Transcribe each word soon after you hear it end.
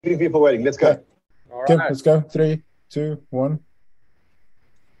people waiting. Let's go. All right. Let's go. 3, 2, 1.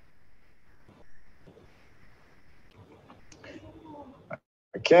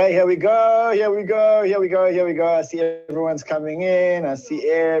 Okay, here we go. I see everyone's coming in. I see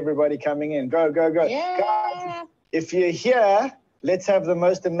everybody coming in. Go. Yeah. Guys, if you're here, let's have the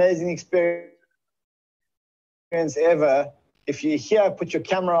most amazing experience ever. If you're here, put your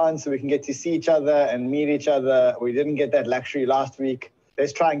camera on so we can get to see each other and meet each other. We didn't get that luxury last week.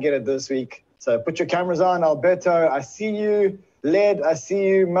 Let's try and get it this week. So put your cameras on. Alberto, I see you. Led, I see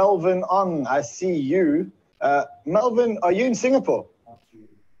you. Melvin Ong, I see you. Melvin, are you in Singapore?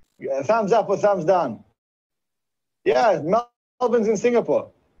 Thumbs up or thumbs down? Yeah, Melvin's in Singapore.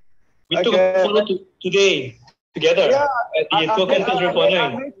 We took a photo today together at the Token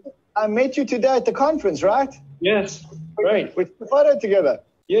Conference. I met you today at the conference, right? Yes, right. We took a photo together.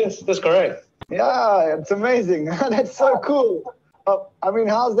 Yes, that's correct. Yeah, it's amazing. That's so cool.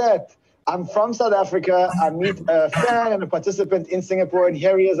 How's that? I'm from South Africa. I meet a fan and a participant in Singapore, and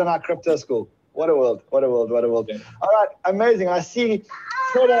here he is in our crypto school. What a world. Yeah. All right, amazing. I see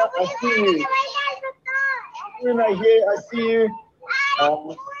Twitter, I see you. Right here, I see you.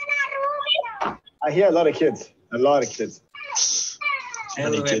 I hear a lot of kids.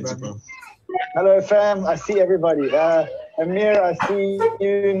 Many kids, bro. Hello, fam. I see everybody. Amir, I see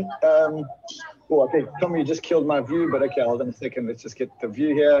you. Okay, Tommy, you just killed my view, but okay, hold on a second. Let's just get the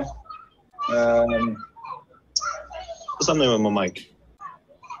view here. Something with my mic.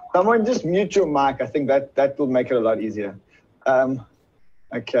 Someone just mute your mic. I think that will make it a lot easier.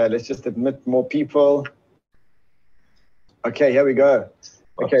 Okay, let's just admit more people. Okay, here we go.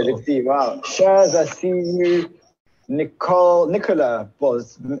 Okay, let's see. Wow. Shaz, I see you. Nicola,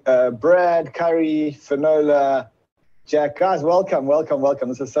 Brad, Curry, Finola, Jack. Guys, welcome.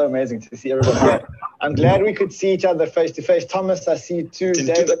 This is so amazing to see everyone here. I'm glad we could see each other face to face. Thomas, I see you too.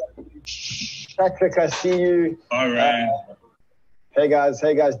 David, Patrick, I see you. All right. Hey guys.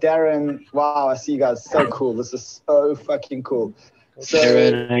 Darren, wow, I see you guys. So cool. This is so fucking cool.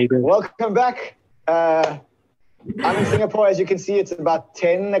 So, welcome back. I'm in Singapore. As you can see, it's about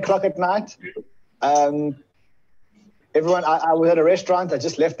 10 o'clock at night. Everyone, I was at a restaurant. I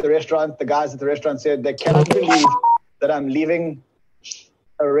just left the restaurant. The guys at the restaurant said they cannot believe that I'm leaving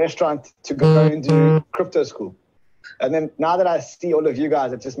a restaurant to go into crypto school. And then now that I see all of you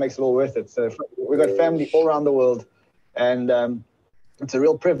guys, it just makes it all worth it. So we've got family all around the world. And it's a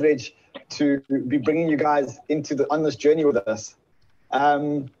real privilege to be bringing you guys on this journey with us.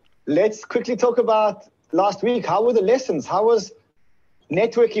 Let's quickly talk about last week. How were the lessons? How was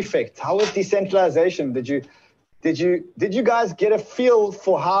network effect? How was decentralization? Did you guys get a feel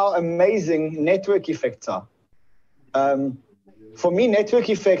for how amazing network effects are? For me, network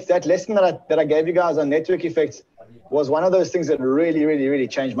effects, that lesson that I gave you guys on network effects was one of those things that really, really, really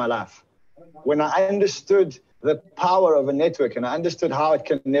changed my life. When I understood the power of a network and I understood how it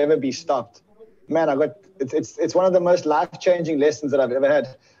can never be stopped, man, it's one of the most life-changing lessons that I've ever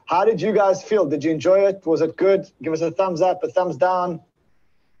had. How did you guys feel? Did you enjoy it? Was it good? Give us a thumbs up, a thumbs down.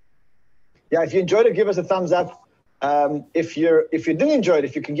 Yeah, if you enjoyed it, give us a thumbs up. If you didn't enjoy it,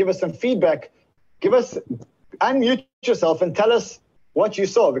 if you can give us some feedback, unmute yourself and tell us what you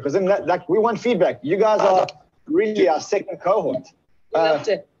saw, because then we want feedback. You guys are really our second cohort. I loved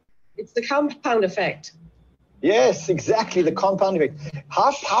it. It's the compound effect. Yes, exactly, the compound effect.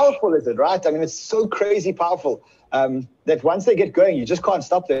 How powerful is it, right? I mean, it's so crazy powerful that once they get going, you just can't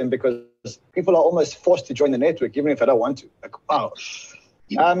stop them because people are almost forced to join the network, even if they don't want to. Like, wow.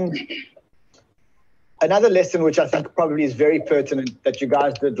 Another lesson, which I think probably is very pertinent that you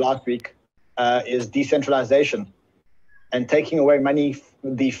guys did last week, is decentralization and taking away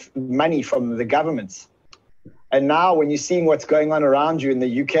the money from the governments. And now when you're seeing what's going on around you in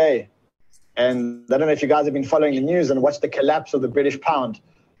the UK, and I don't know if you guys have been following the news and watched the collapse of the British pound,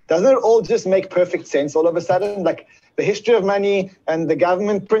 doesn't it all just make perfect sense all of a sudden? Like the history of money and the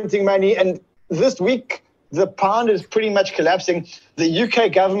government printing money, and this week, the pound is pretty much collapsing. The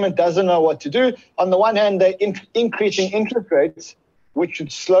UK government doesn't know what to do. On the one hand, they're increasing interest rates, which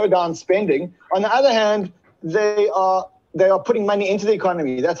should slow down spending. On the other hand, they are putting money into the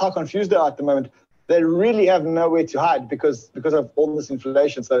economy. That's how confused they are at the moment. They really have nowhere to hide because of all this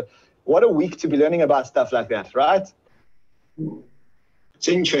inflation. So what a week to be learning about stuff like that, right? It's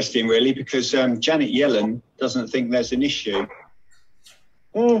interesting, really, because Janet Yellen doesn't think there's an issue.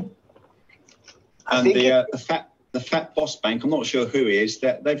 And the Fat Boss Bank, I'm not sure who is,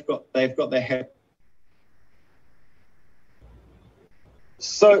 that they've got their head.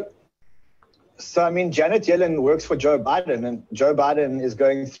 So I mean, Janet Yellen works for Joe Biden, and Joe Biden is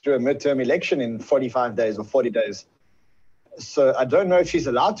going through a midterm election in 45 days or 40 days. So I don't know if she's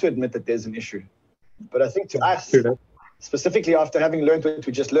allowed to admit that there's an issue. But I think to us, specifically after having learned what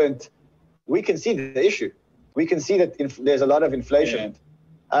we just learned, we can see the issue. We can see that there's a lot of inflation.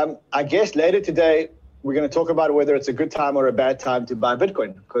 Yeah. I guess later today, we're going to talk about whether it's a good time or a bad time to buy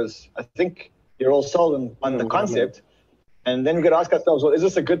Bitcoin, because I think you're all sold on the concept. And then we're going to ask ourselves, well, is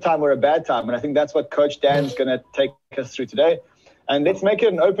this a good time or a bad time? And I think that's what Coach Dan's going to take us through today. And let's make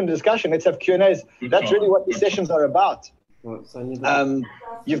it an open discussion. Let's have Q&As. That's really what these sessions are about.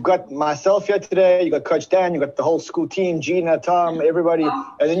 You've got myself here today. You've got Coach Dan. You've got the whole school team, Gina, Tom, everybody.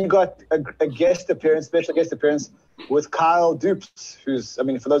 And then you've got a guest appearance, special guest appearance with Kyle Dupes, who's, I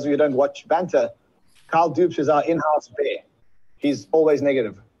mean, for those of you who don't watch Banter, Kyle Dupes is our in-house bear. He's always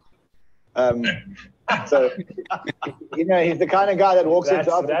negative. So, you know, he's the kind of guy that walks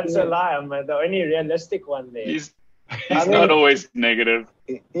into office. That's a lie. I'm the only realistic one there. He's not always negative.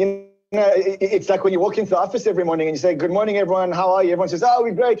 You know, it's like when you walk into the office every morning and you say, good morning, everyone. How are you? Everyone says, oh,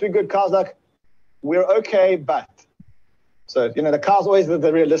 we're great. We're good. Carl's like, we're okay, but. So, you know, the Carl's always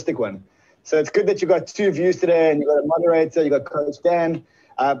the realistic one. So it's good that you got two views today and you got a moderator, you got Coach Dan.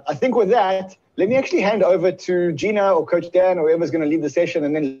 I think with that, let me actually hand over to Gina or Coach Dan or whoever's going to lead the session,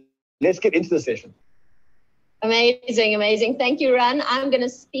 and then let's get into the session. Amazing, amazing. Thank you, Ran. I'm going to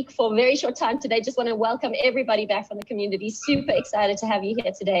speak for a very short time today. Just want to welcome everybody back from the community. Super excited to have you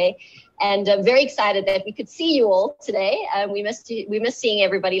here today, and very excited that we could see you all today. We missed seeing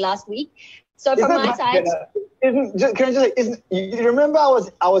everybody last week. So from my side, you remember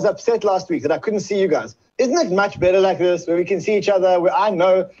I was upset last week that I couldn't see you guys. Isn't it much better like this, where we can see each other, where I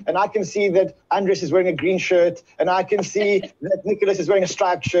know, and I can see that Andres is wearing a green shirt, and I can see that Nicholas is wearing a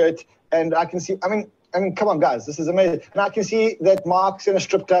striped shirt, and I can see, I mean, come on, guys, this is amazing. And I can see that Mark's in a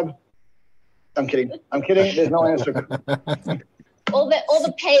strip club. I'm kidding. There's no one in a strip club. All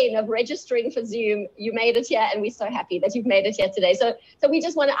the pain of registering for Zoom, you made it here, and we're so happy that you've made it here today. So we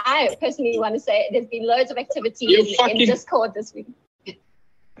just I personally want to say there's been loads of activity in Discord this week.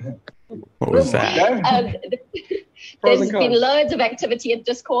 What was that? There's been loads of activity in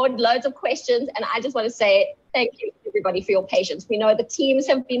Discord, loads of questions, and I just want to say thank you, everybody, for your patience. We know the teams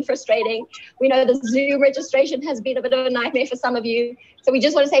have been frustrating. We know the Zoom registration has been a bit of a nightmare for some of you. So we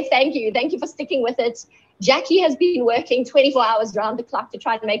just want to say thank you. Thank you for sticking with it. Jackie has been working 24 hours round the clock to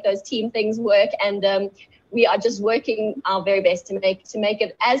try to make those team things work, and we are just working our very best to make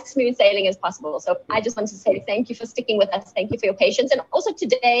it as smooth sailing as possible. So I just want to say thank you for sticking with us. Thank you for your patience. And also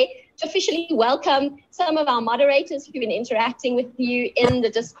today, to officially welcome some of our moderators who've been interacting with you in the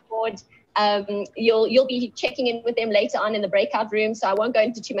Discord. You'll be checking in with them later on in the breakout room. So I won't go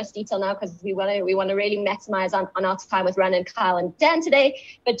into too much detail now, because we want to really maximize on our time with Ran and Kyle and Dan today.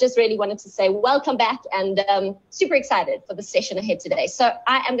 But just really wanted to say welcome back, and super excited for the session ahead today. So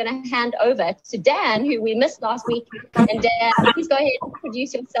I am going to hand over to Dan, who we missed last week. And Dan, please go ahead and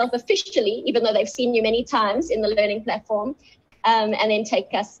introduce yourself officially, even though they've seen you many times in the learning platform, and then take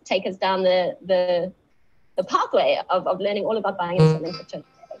us down the pathway of learning all about buying and selling crypto.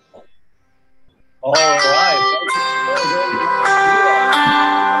 All right.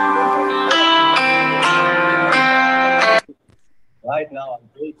 Right now, I'm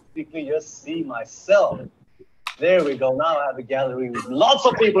basically just see myself. There we go. Now I have a gallery with lots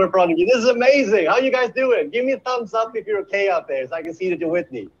of people in front of me. This is amazing. How you guys doing? Give me a thumbs up if you're okay out there, so I can see that you're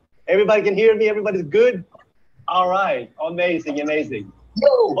with me. Everybody can hear me. Everybody's good. All right. Amazing.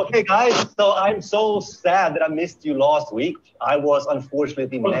 Okay, guys. So I'm so sad that I missed you last week. I was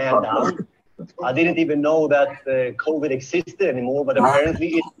unfortunately man down. I didn't even know that COVID existed anymore, but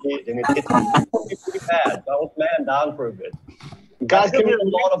apparently it did, and it's pretty bad. So I was man down for a bit. Guys, can we a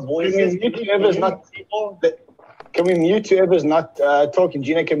lot of voices? Can we mute whoever's not talking?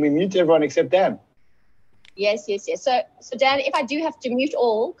 Gina, can we mute everyone except Dan? Yes. So Dan, if I do have to mute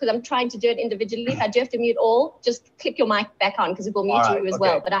all, because I'm trying to do it individually, if I do have to mute all, just click your mic back on, because it will mute you as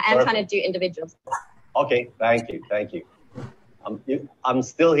well. But I am trying to do individuals. Okay, thank you. I'm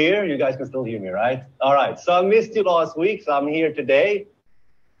still here. You guys can still hear me, right? All right. So I missed you last week, so I'm here today.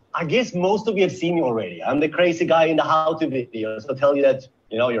 I guess most of you have seen me already. I'm the crazy guy in the how-to videos. So tell you that,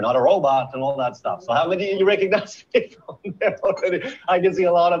 you're not a robot and all that stuff. So how many of you recognize me from there already? I can see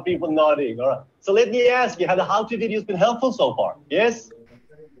a lot of people nodding. All right. So let me ask you, have the how-to videos been helpful so far? Yes?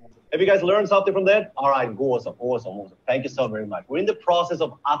 Have you guys learned something from that? All right, awesome. Thank you so very much. We're in the process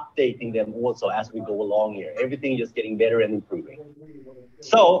of updating them also as we go along here. Everything is just getting better and improving.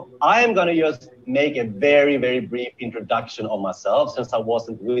 So I am going to just make a very, very brief introduction of myself, since I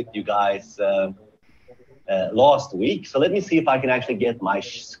wasn't with you guys last week. So let me see if I can actually get my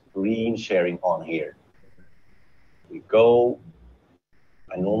screen sharing on here. Here we go.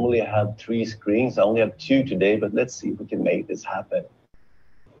 I normally have 3 screens. I only have 2 today, but let's see if we can make this happen.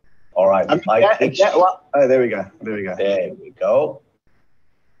 All right. Oh, there we go. There we go. There we go.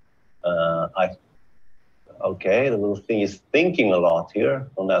 Okay, the little thing is thinking a lot here.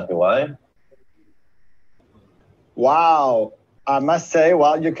 Don't ask me why. Wow. I must say,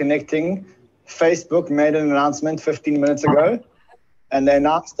 while you're connecting, Facebook made an announcement 15 minutes ago, and they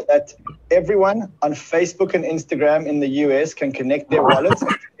announced that everyone on Facebook and Instagram in the US can connect their wallets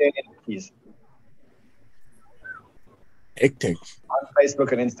and their NFTs. On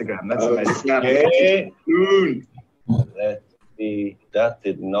Facebook and Instagram. That's amazing. Okay. Let's see. That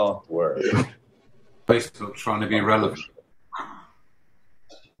did not work. Facebook trying to be relevant.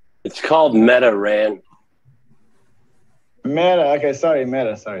 It's called Meta, Ran. Meta. Okay, sorry,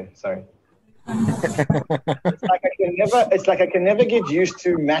 Meta. Sorry. It's like I can never get used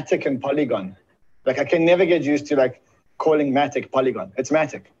to Matic and Polygon. Like I can never get used to like calling Matic Polygon. It's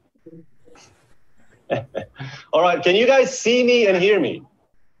Matic. All right, can you guys see me and hear me?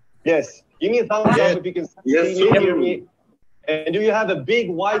 Yes. Give me a thumbs up if you can see me and hear me. And do you have a big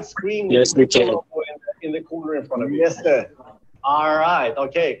white screen with yes, we can. In the corner in front of you? Yes, sir. All right.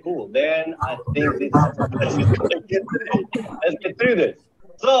 Okay, cool. Then I think let's get through this.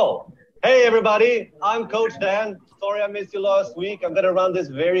 So, hey, everybody. I'm Coach Dan. Sorry I missed you last week. I'm going to run this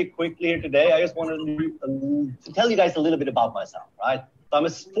very quickly here today. I just wanted to tell you guys a little bit about myself, right? So I'm a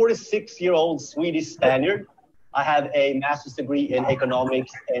 46-year-old Swedish Spaniard. I have a master's degree in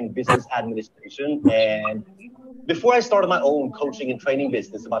economics and business administration. And before I started my own coaching and training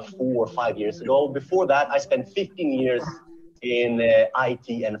business about 4 or 5 years ago, before that, I spent 15 years in IT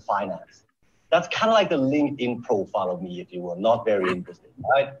and finance. That's kind of like the LinkedIn profile of me, if you will. Not very interesting,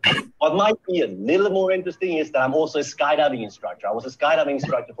 right? What might be a little more interesting is that I'm also a skydiving instructor. I was a skydiving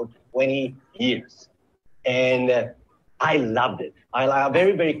instructor for 20 years. And I loved it. I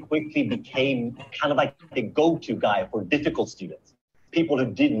very, very quickly became kind of like the go-to guy for difficult students, people who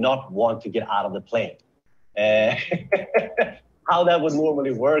did not want to get out of the plane. How that would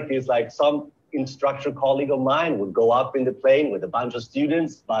normally work is like some instructor colleague of mine would go up in the plane with a bunch of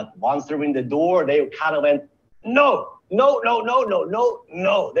students, but once they're in the door, they kind of went, no,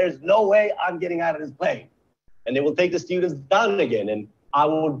 there's no way I'm getting out of this plane. And they will take the students down again. And I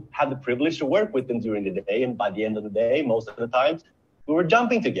would have the privilege to work with them during the day. And by the end of the day, most of the times, we were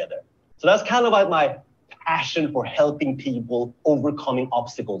jumping together. So that's kind of like my passion for helping people overcoming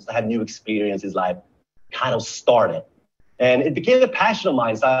obstacles to have new experiences life kind of started. And it became a passion of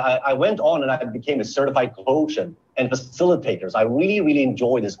mine. So I went on and I became a certified coach and facilitator. So I really, really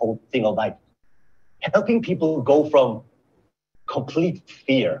enjoy this whole thing of like helping people go from complete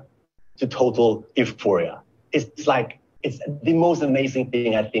fear to total euphoria. It's like, it's the most amazing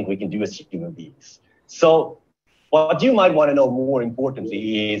thing I think we can do as human beings. So what you might want to know more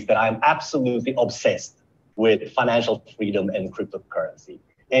importantly is that I'm absolutely obsessed with financial freedom and cryptocurrency.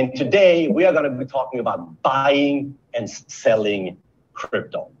 And today we are going to be talking about buying and selling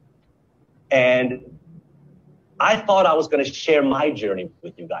crypto. And I thought I was going to share my journey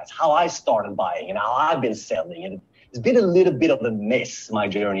with you guys, how I started buying and how I've been selling. And it's been a little bit of a mess, my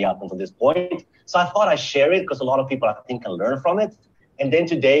journey up until this point. So I thought I'd share it because a lot of people I think can learn from it. And then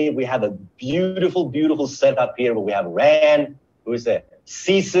today we have a beautiful, beautiful setup here where we have Ran, who is a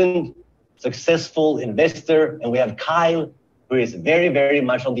seasoned, successful investor. And we have Kyle, who is very, very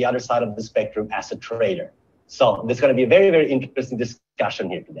much on the other side of the spectrum as a trader. So there's going to be a very, very interesting discussion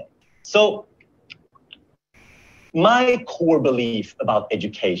here today. So my core belief about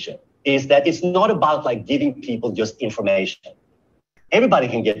education is that it's not about like giving people just information. Everybody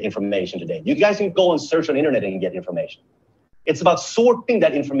can get information today. You guys can go and search on the internet and get information. It's about sorting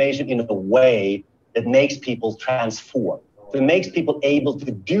that information in a way that makes people transform, that makes people able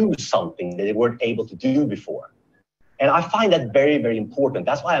to do something that they weren't able to do before. And I find that very, very important.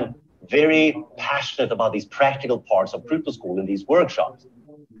 That's why I'm very passionate about these practical parts of Crypto School in these workshops.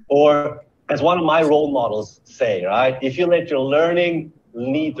 Or as one of my role models say, right? If you let your learning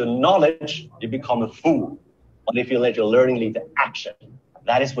lead to knowledge, you become a fool. But if you let your learning lead to action,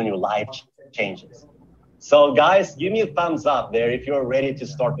 that is when your life changes. So guys, give me a thumbs up there if you're ready to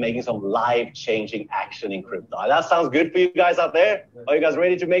start making some life-changing action in crypto. That sounds good for you guys out there? Are you guys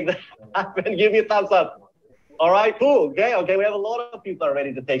ready to make that happen? Give me a thumbs up. All right, cool. Okay, we have a lot of people are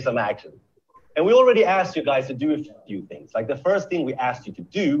ready to take some action. And we already asked you guys to do a few things. Like the first thing we asked you to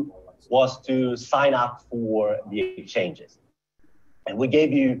do was to sign up for the exchanges. And we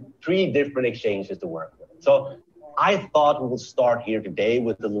gave you 3 different exchanges to work with. So I thought we would start here today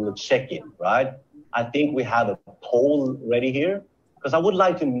with a little check-in, right? I think we have a poll ready here because I would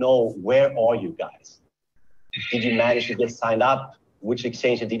like to know, where are you guys? Did you manage to get signed up? which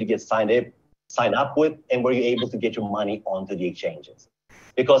exchanges did you get signed up with, and were you able to get your money onto the exchanges?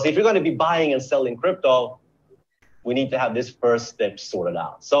 Because if you're going to be buying and selling crypto, we need to have this first step sorted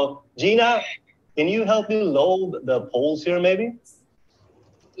out. So Gina, can you help me load the polls here maybe?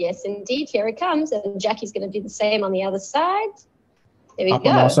 Yes, indeed. Here it comes. And Jackie's going to do the same on the other side. There we Up go.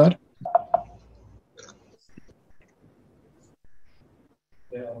 on our side.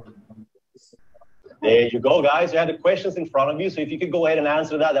 There you go, guys. You have the questions in front of you. So if you could go ahead and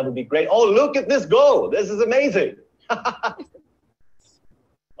answer that, that would be great. Oh, look at this go. This is amazing.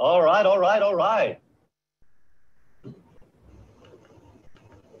 All right. All right.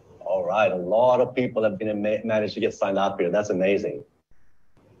 A lot of people have managed to get signed up here. That's amazing.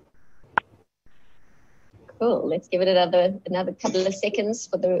 Cool. Let's give it another couple of seconds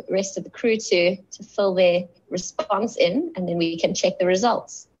for the rest of the crew to fill their response in, and then we can check the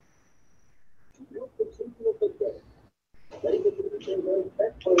results.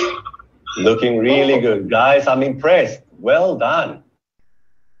 Looking really good. Guys, I'm impressed. Well done.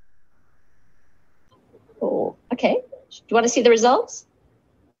 Oh, okay. Do you want to see the results?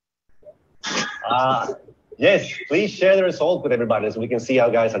 Yes, please share the results with everybody so we can see how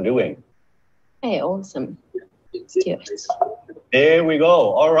guys are doing. Okay, awesome. Let's do it. There we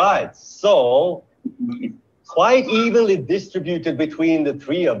go. All right. So quite evenly distributed between the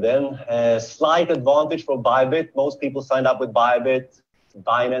three of them. Slight advantage for Bybit. Most people signed up with Bybit.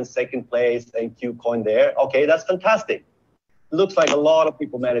 Binance second place and KuCoin there. Okay, that's fantastic. Looks like a lot of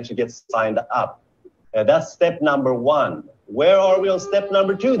people managed to get signed up. That's step number one. Where are we on step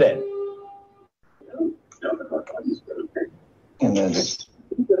number two then? Let's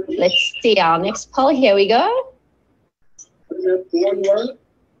see our next poll. Here we go.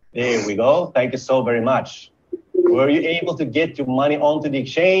 There we go. Thank you so very much. Were you able to get your money onto the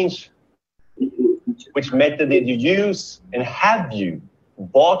exchange? Which method did you use? And have you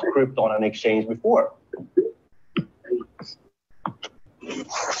bought crypto on an exchange before?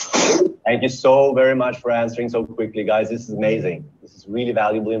 Thank you so very much for answering so quickly, guys. This is amazing. This is really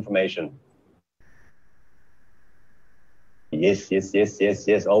valuable information. Yes.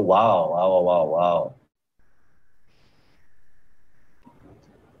 Oh, wow.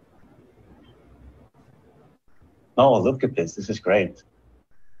 Oh, look at this. This is great.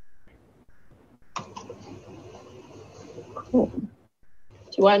 Cool.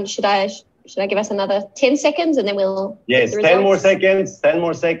 Should I give us another 10 seconds and then we'll... Yes, 10 more seconds. 10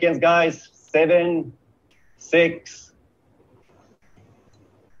 more seconds, guys. 7, 6.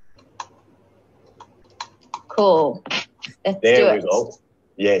 Cool. There we go.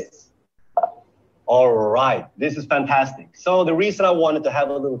 Yes. All right. This is fantastic. So the reason I wanted to have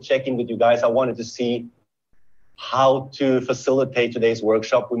a little check-in with you guys, I wanted to see how to facilitate today's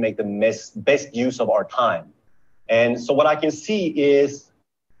workshop. We make the best use of our time. And so what I can see is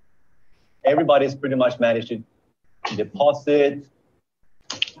everybody's pretty much managed to deposit,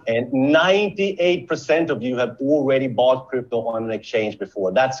 and 98% of you have already bought crypto on an exchange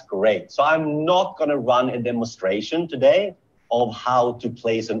before. That's great. So I'm not going to run a demonstration today of how to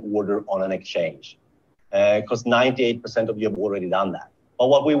place an order on an exchange because 98% of you have already done that. But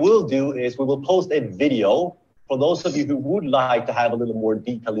what we will do is we will post a video for those of you who would like to have a little more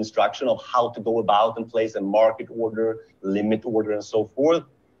detailed instruction of how to go about and place a market order, limit order, and so forth.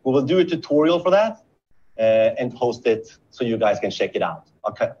 We will do a tutorial for that and post it so you guys can check it out.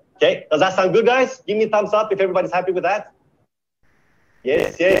 Okay. Does that sound good, guys? Give me a thumbs up if everybody's happy with that.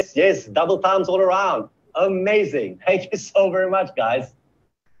 Yes. Double thumbs all around. Amazing. Thank you so very much, guys.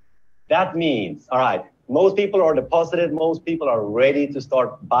 That means, all right, most people are deposited. Most people are ready to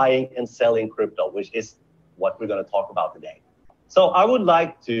start buying and selling crypto, which is what we're going to talk about today. So I would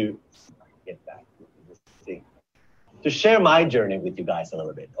like to get back to this thing, to share my journey with you guys a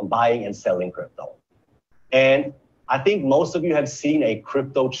little bit on buying and selling crypto. And I think most of you have seen a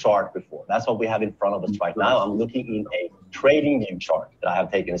crypto chart before. That's what we have in front of us right now. I'm looking in a trading view chart that I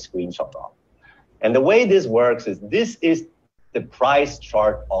have taken a screenshot of. And the way this works is this is the price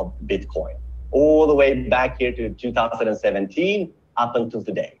chart of Bitcoin, all the way back here to 2017 up until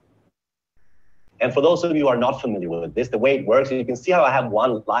today. And for those of you who are not familiar with this, the way it works, you can see how I have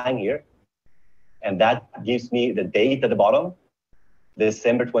one line here, and that gives me the date at the bottom,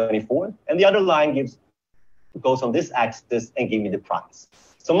 December 24th, and the other line goes on this axis and gives me the price.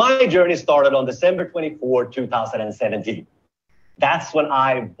 So my journey started on December 24, 2017. That's when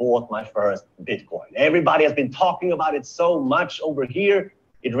I bought my first Bitcoin. Everybody has been talking about it so much over here.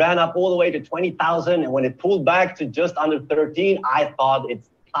 It ran up all the way to 20,000, and when it pulled back to just under 13, I thought it's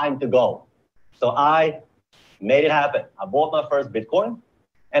time to go. So I made it happen. I bought my first Bitcoin.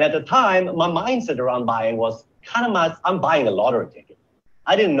 And at the time, my mindset around buying was kind of I'm buying a lottery ticket.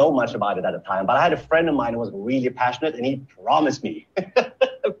 I didn't know much about it at the time, but I had a friend of mine who was really passionate, and he promised me, that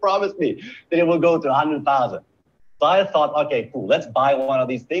it will go to 100,000. So I thought, okay, cool, let's buy one of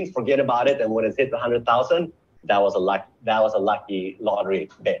these things, forget about it, and when it's hit 100,000, that was a lucky lottery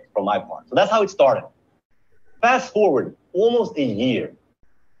bet from my part. So that's how it started. Fast forward almost a year,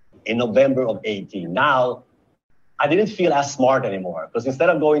 in November of 18. Now, I didn't feel as smart anymore, because instead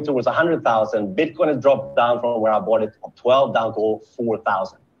of going towards 100,000, Bitcoin has dropped down from where I bought it from 12 down to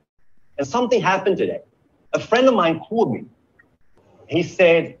 4,000. And something happened today. A friend of mine called me. He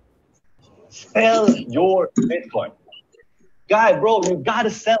said, sell your Bitcoin. Guy, bro, you got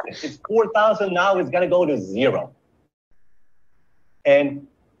to sell it. It's 4,000 now. It's going to go to 0. And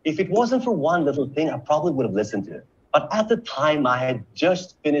if it wasn't for one little thing, I probably would have listened to it. But at the time, I had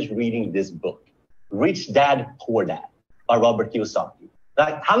just finished reading this book, Rich Dad, Poor Dad by Robert Kiyosaki.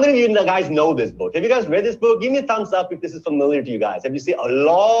 Like, how many of you guys know this book? Have you guys read this book? Give me a thumbs up if this is familiar to you guys. Have you seen? A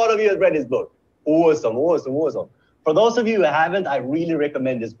lot of you have read this book. Awesome, awesome, awesome. For those of you who haven't, I really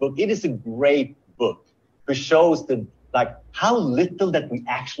recommend this book. It is a great book which shows how little that we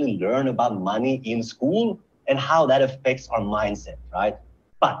actually learn about money in school and how that affects our mindset, right?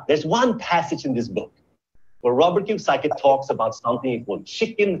 But there's one passage in this book where Robert Kiyosaki talks about something called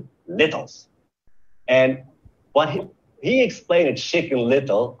Chicken Littles. And what he explained at Chicken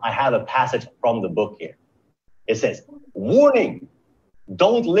Little, I have a passage from the book here. It says, warning,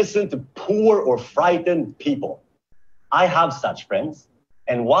 don't listen to poor or frightened people. I have such friends,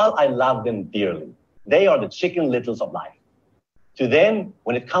 and while I love them dearly, they are the Chicken Littles of life. To them,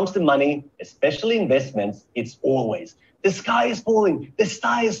 when it comes to money, especially investments, it's always, the sky is falling, the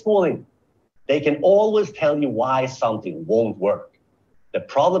sky is falling. They can always tell you why something won't work. The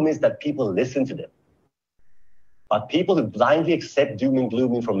problem is that people listen to them. But people who blindly accept doom and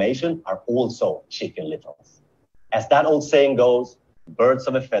gloom information are also Chicken Littles. As that old saying goes, birds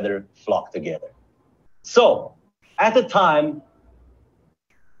of a feather flock together. So, at the time,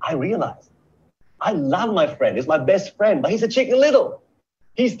 I realized I love my friend. He's my best friend, but he's a Chicken Little.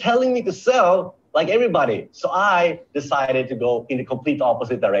 He's telling me to sell like everybody. So I decided to go in the complete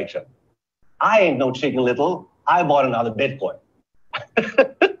opposite direction. I ain't no Chicken Little. I bought another Bitcoin.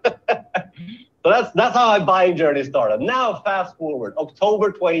 So that's how my buying journey started. Now, fast forward,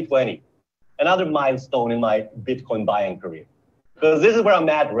 October 2020, another milestone in my Bitcoin buying career. Because this is where I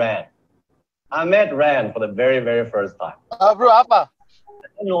met Ran. I met Ran for the very, very first time. Bro, Apa. I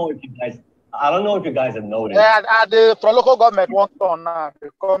don't know if you guys have noticed. Yeah, from local government wants on now.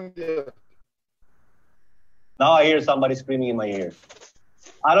 Come there. Now I hear somebody screaming in my ear.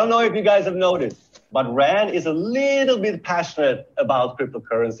 I don't know if you guys have noticed, but Ran is a little bit passionate about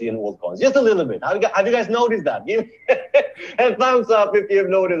cryptocurrency and altcoins. Just a little bit. Have you guys noticed that? Give a thumbs up if you've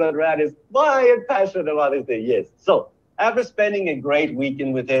noticed that Ran is quite passionate about this thing. Yes. So after spending a great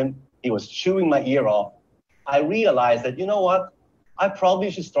weekend with him, he was chewing my ear off. I realized that, you know what? I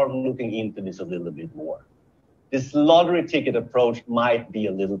probably should start looking into this a little bit more. This lottery ticket approach might be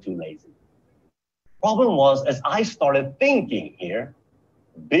a little too lazy. Problem was, as I started thinking here,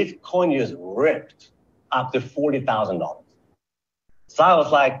 Bitcoin just ripped up to $40,000. So I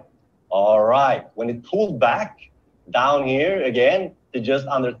was like, all right, when it pulled back down here again to just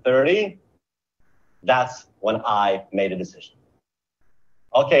under 30, that's when I made a decision.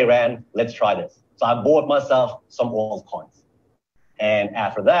 Okay, Ran, let's try this. So I bought myself some altcoins. And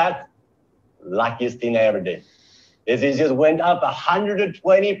after that, luckiest thing I ever did. It just went up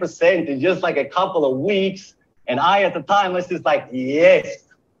 120% in just like a couple of weeks. And I, at the time, was just like, yes,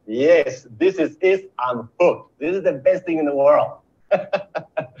 this is it. I'm hooked. This is the best thing in the world.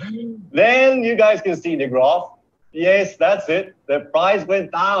 Then you guys can see the graph. Yes, that's it. The price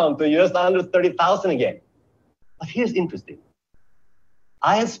went down to just under 30,000 again. But here's interesting.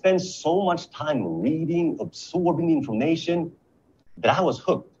 I had spent so much time reading, absorbing information that I was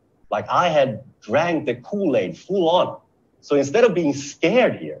hooked. Like I had drank the Kool-Aid full on. So instead of being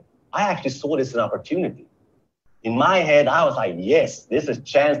scared here, I actually saw this as an opportunity. In my head, I was like, yes, this is a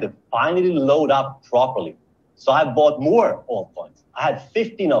chance to finally load up properly. So I bought more altcoins. I had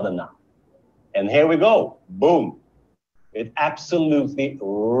 15 of them now. And here we go. Boom. It absolutely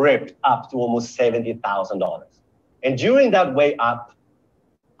ripped up to almost $70,000. And during that way up,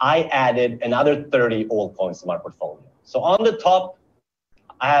 I added another 30 altcoins to my portfolio. So on the top,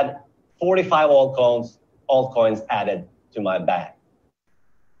 I had 45 altcoins added to my bag.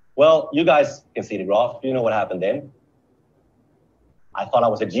 Well, you guys can see the graph. You know what happened then. I thought I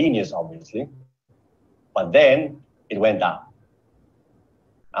was a genius, obviously. But then it went down.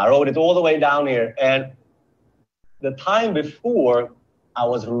 I wrote it all the way down here. And the time before, I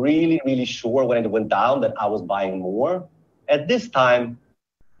was really, really sure when it went down that I was buying more. At this time,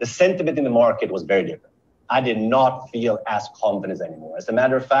 the sentiment in the market was very different. I did not feel as confident anymore. As a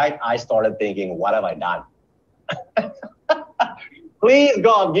matter of fact, I started thinking, what have I done? Please,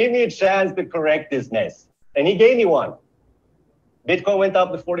 God, give me a chance to correct this mess. And he gave me one. Bitcoin went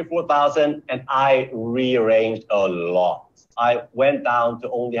up to 44,000 and I rearranged a lot. I went down to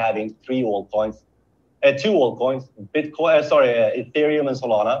only having two altcoins, Ethereum and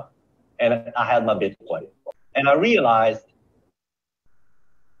Solana, and I had my Bitcoin. And I realized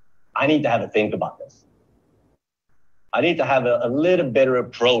I need to have a think about this. I need to have a little better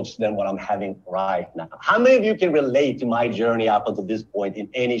approach than what I'm having right now. How many of you can relate to my journey up until this point in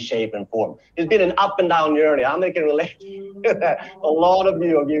any shape and form? It's been an up and down journey. How many can relate to that? A lot of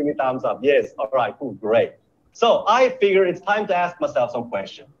you are giving me thumbs up. Yes, all right, cool, great. So I figure it's time to ask myself some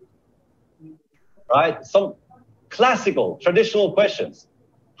questions, right? Some classical, traditional questions.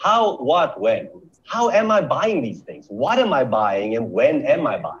 How, what, when? How am I buying these things? What am I buying and when am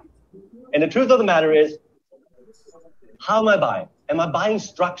I buying? And the truth of the matter is, how am I buying? Am I buying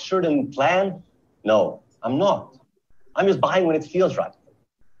structured and planned? No, I'm not. I'm just buying when it feels right.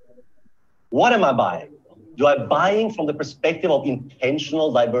 What am I buying? Do I buying from the perspective of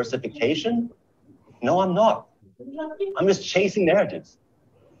intentional diversification? No, I'm not. I'm just chasing narratives.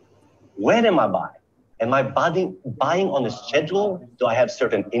 When am I buying? Am I buying on a schedule? Do I have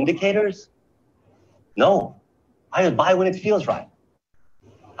certain indicators? No, I just buy when it feels right.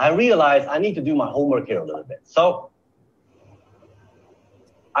 I realize I need to do my homework here a little bit. So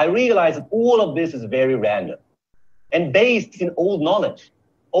I realize that all of this is very random and based in old knowledge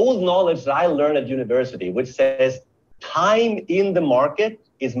that I learned at university, which says time in the market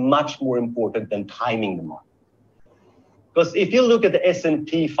is much more important than timing the market. Because if you look at the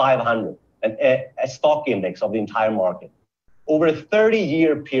S&P 500, a stock index of the entire market, over a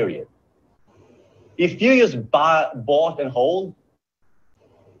 30-year period, if you just bought and hold,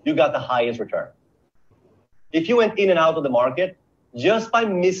 you got the highest return. If you went in and out of the market, just by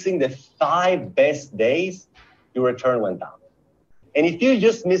missing the 5 best days, your return went down. And if you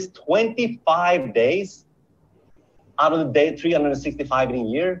just missed 25 days out of the day 365 in a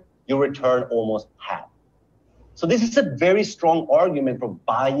year, your return almost halved. So this is a very strong argument for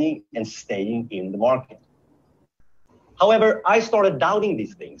buying and staying in the market. However, I started doubting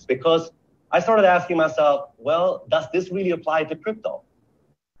these things because I started asking myself, well, does this really apply to crypto?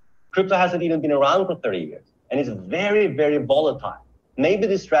 Crypto hasn't even been around for 30 years. And it's very, very volatile. Maybe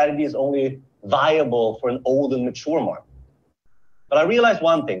this strategy is only viable for an old and mature market. But I realized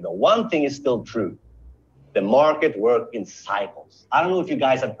one thing, though. One thing is still true. The market works in cycles. I don't know if you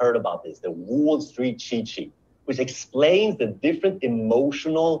guys have heard about this, the Wall Street cheat sheet, which explains the different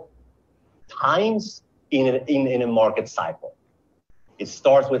emotional times in a market cycle. It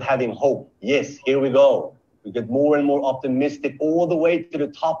starts with having hope. Yes, here we go. We get more and more optimistic all the way to the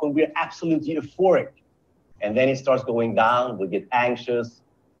top when we're absolutely euphoric. And then it starts going down, we get anxious,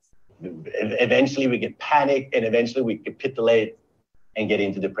 eventually we get panic, and eventually we capitulate and get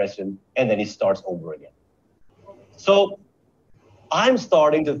into depression, and then it starts over again. So I'm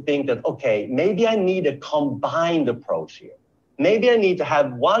starting to think that, okay, maybe I need a combined approach here. Maybe I need to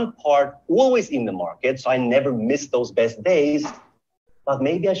have one part always in the market so I never miss those best days, but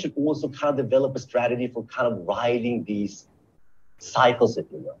maybe I should also kind of develop a strategy for kind of riding these cycles, if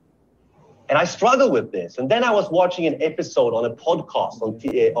you will. And I struggle with this. And then I was watching an episode on a podcast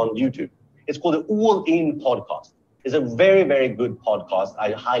on YouTube. It's called the All In Podcast. It's a very, very good podcast.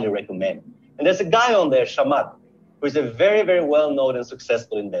 I highly recommend. And there's a guy on there, Shamat, who is a very, very well-known and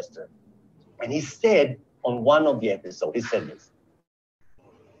successful investor. And he said on one of the episodes, he said this: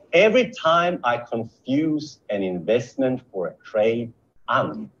 every time I confuse an investment for a trade,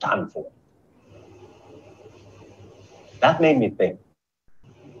 I'm done for. That made me think.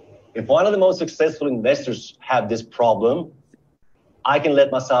 If one of the most successful investors have this problem, I can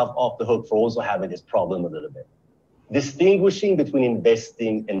let myself off the hook for also having this problem a little bit. Distinguishing between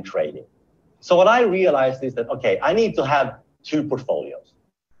investing and trading. So what I realized is that, okay, I need to have 2 portfolios.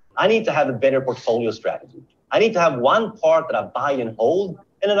 I need to have a better portfolio strategy. I need to have one part that I buy and hold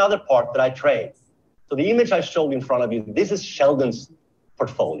and another part that I trade. So the image I showed in front of you, this is Sheldon's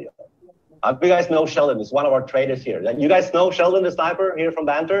portfolio. You guys know Sheldon, he's one of our traders here. You guys know Sheldon the sniper here from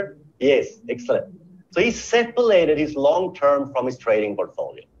Banter? Yes, excellent. So he separated his long-term from his trading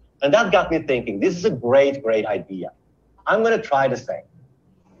portfolio. And that got me thinking, this is a great, great idea. I'm going to try the same.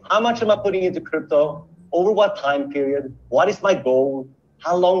 How much am I putting into crypto? Over what time period? What is my goal?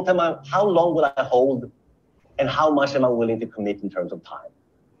 How long will I hold? And how much am I willing to commit in terms of time?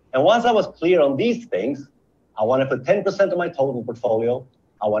 And once I was clear on these things, I want to put 10% of my total portfolio.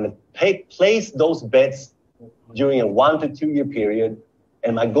 I want to place those bets during a 1 to 2 year period.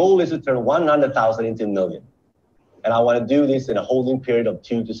 And my goal is to turn 100,000 into a million. And I want to do this in a holding period of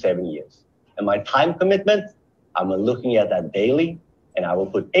 2 to 7 years. And my time commitment, I'm looking at that daily, and I will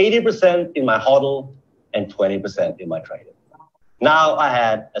put 80% in my hodl and 20% in my trading. Now I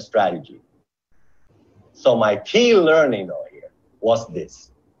had a strategy. So my key learning though here was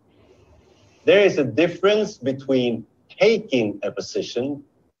this. There is a difference between taking a position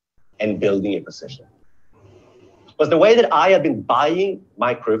and building a position. Because the way that I had been buying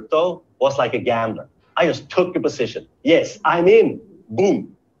my crypto was like a gambler. I just took a position. Yes, I'm in.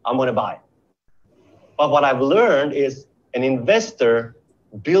 Boom, I'm going to buy. But what I've learned is an investor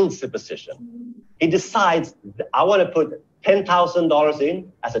builds a position. He decides, I want to put $10,000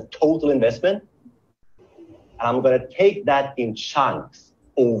 in as a total investment, and I'm going to take that in chunks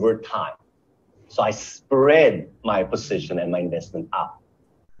over time. So I spread my position and my investment out.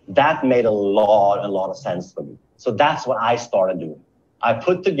 That made a lot of sense for me. So that's what I started doing. I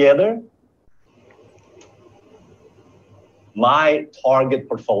put together my target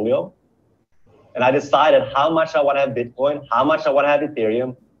portfolio, and I decided how much I want to have Bitcoin, how much I want to have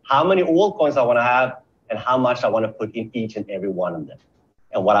Ethereum, how many altcoins I want to have, and how much I want to put in each and every one of them.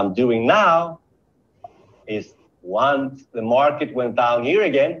 And what I'm doing now is once the market went down here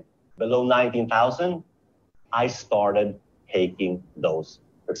again, below 19,000, I started taking those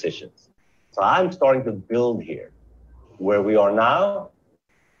positions. So I'm starting to build here. Where we are now,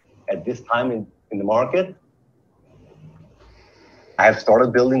 at this time in the market, I have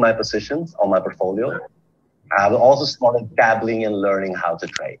started building my positions on my portfolio. I've also started dabbling and learning how to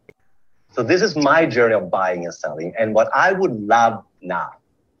trade. So this is my journey of buying and selling. And what I would love now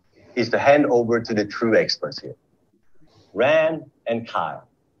is to hand over to the true experts here. Ran and Kyle.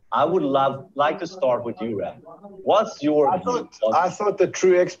 I would like to start with you, Ran. What's your I thought the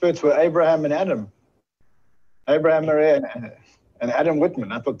true experts were Abraham and Adam. Abraham Murray and Adam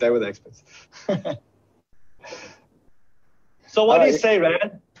Whitman. I thought they were the experts. So what do you say,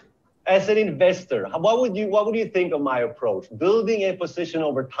 Ran? As an investor, what would you think of my approach? Building a position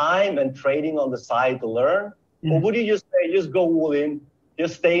over time and trading on the side to learn? Or would you just say, just go all in,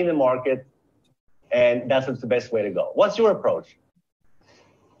 just stay in the market, and that's the best way to go? What's your approach?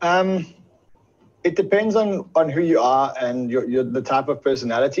 It depends on who you are and you're the type of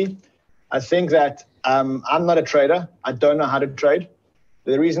personality. I think that I'm not a trader. I don't know how to trade.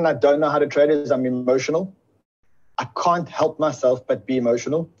 The reason I don't know how to trade is I'm emotional. I can't help myself but be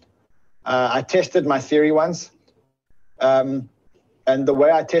emotional. I tested my theory once. And the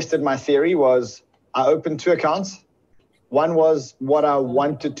way I tested my theory was I opened 2 accounts. One was what I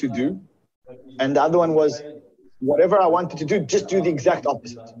wanted to do. And the other one was whatever I wanted to do, just do the exact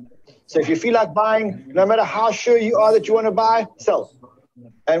opposite. So if you feel like buying, no matter how sure you are that you want to buy, sell.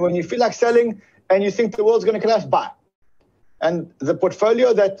 And when you feel like selling and you think the world's going to collapse, buy. And the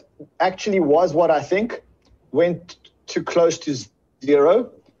portfolio that actually was what I think went to close to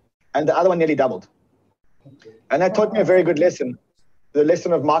 0, and the other one nearly doubled. And that taught me a very good lesson, the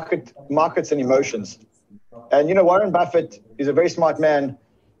lesson of markets and emotions. And, Warren Buffett is a very smart man.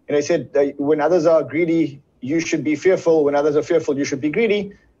 And he said, when others are greedy, you should be fearful. When others are fearful, you should be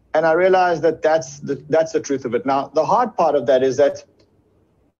greedy. And I realized that that's the truth of it. Now, the hard part of that is that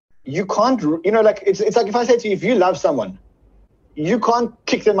you can't, it's like if I say to you, if you love someone, you can't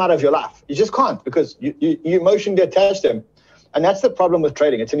kick them out of your life. You just can't, because you emotionally attach them. And that's the problem with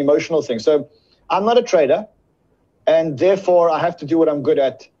trading. It's an emotional thing. So I'm not a trader, and therefore I have to do what I'm good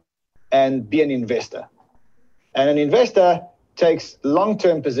at and be an investor. And an investor takes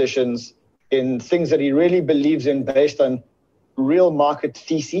long-term positions in things that he really believes in based on real market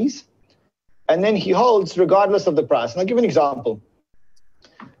theses. And then he holds regardless of the price. And I'll give an example.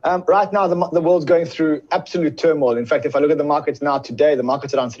 Right now, the world's going through absolute turmoil. In fact, if I look at the markets now today, the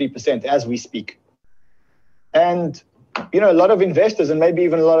market's around 3% as we speak. And, a lot of investors and maybe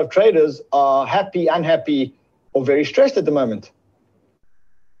even a lot of traders are happy, unhappy, or very stressed at the moment.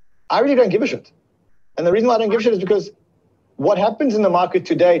 I really don't give a shit. And the reason why I don't give a shit is because what happens in the market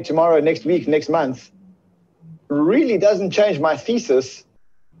today, tomorrow, next week, next month, really doesn't change my thesis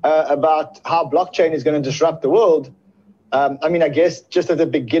about how blockchain is going to disrupt the world. I guess just at the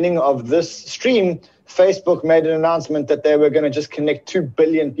beginning of this stream, Facebook made an announcement that they were going to just connect 2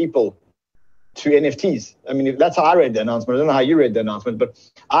 billion people to NFTs. That's how I read the announcement. I don't know how you read the announcement, but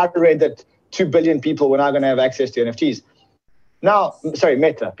I read that 2 billion people were now going to have access to NFTs. Now, sorry,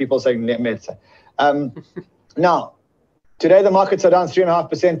 Meta, people saying Meta. Now, today the markets are down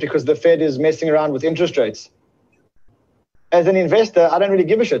 3.5% because the Fed is messing around with interest rates. As an investor, I don't really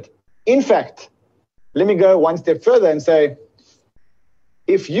give a shit. In fact, let me go one step further and say,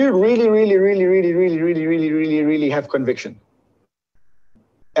 if you really have conviction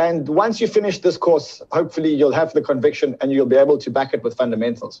And once you finish this course, hopefully you'll have the conviction and you'll be able to back it with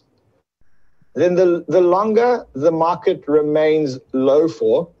fundamentals. Then the longer the market remains low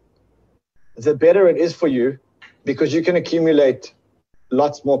for, the better it is for you because you can accumulate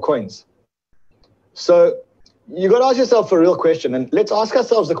lots more coins. So you got to ask yourself a real question, and let's ask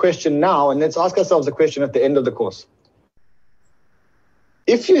ourselves the question now, and let's ask ourselves the question at the end of the course.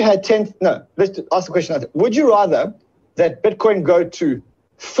 If you had let's ask the question. Would you rather that Bitcoin go to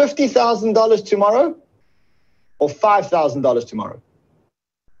 $50,000 tomorrow or $5,000 tomorrow?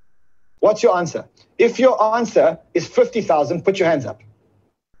 What's your answer? If your answer is 50,000, put your hands up.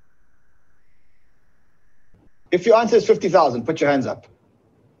 If your answer is 50,000, put your hands up.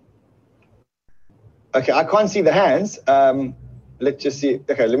 Okay, I can't see the hands. Let's just see.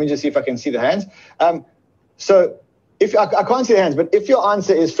 Okay, let me just see if I can see the hands. So if I can't see the hands, but if your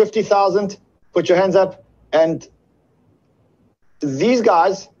answer is 50,000, put your hands up. And these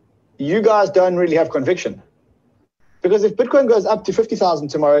guys, you guys don't really have conviction. Because if Bitcoin goes up to 50,000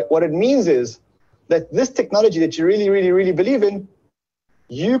 tomorrow, what it means is that this technology that you really, really, really believe in,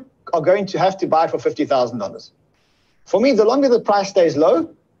 you are going to have to buy it for $50,000. For me, the longer the price stays low,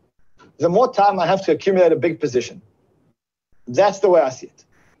 the more time I have to accumulate a big position. That's the way I see it.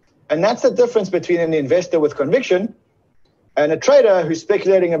 And that's the difference between an investor with conviction and a trader who's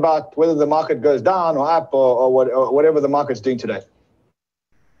speculating about whether the market goes down or up or whatever the market's doing today.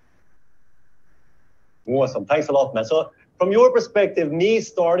 Awesome. Thanks a lot, man. So from your perspective, me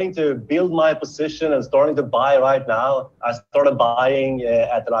starting to build my position and starting to buy right now, I started buying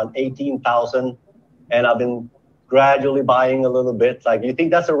at around 18,000, and I've been gradually buying a little bit. Like, you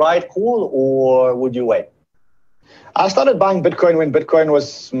think that's the right call, or would you wait? I started buying Bitcoin when Bitcoin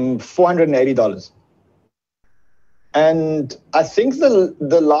was $480. And I think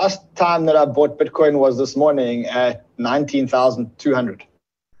the last time that I bought Bitcoin was this morning at 19,200.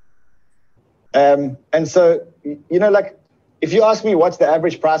 And so, you know, like, if you ask me what's the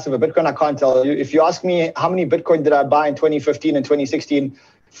average price of a Bitcoin, I can't tell you. If you ask me how many Bitcoin did I buy in 2015 and 2016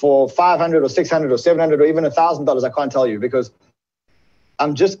 for 500 or 600 or 700 or even $1,000, I can't tell you because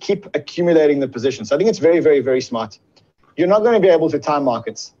I'm just keep accumulating the positions. So I think it's very, very, very smart. You're not going to be able to time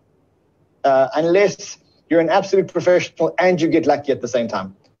markets unless you're an absolute professional and you get lucky at the same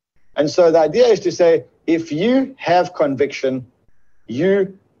time. And so the idea is to say, if you have conviction,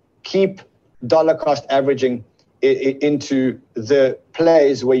 you keep dollar cost averaging into the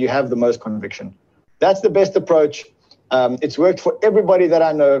plays where you have the most conviction. That's the best approach. It's worked for everybody that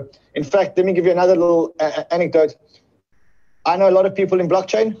I know. In fact, let me give you another little anecdote. I know a lot of people in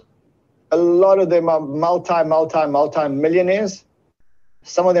blockchain. A lot of them are multi-millionaires.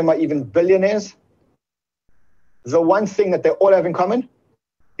 Some of them are even billionaires. The one thing that they all have in common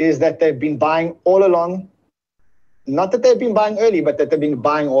is that they've been buying all along. Not that they've been buying early, but that they've been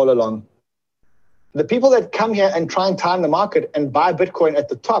buying all along. The people that come here and try and time the market and buy Bitcoin at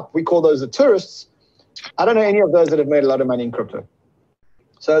the top, we call those the tourists. I don't know any of those that have made a lot of money in crypto.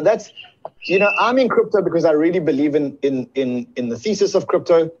 So that's, you know, I'm in crypto because I really believe in the thesis of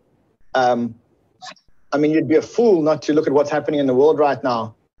crypto. I mean, you'd be a fool not to look at what's happening in the world right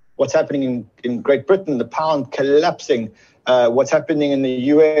now. What's happening in Great Britain, the pound collapsing, what's happening in the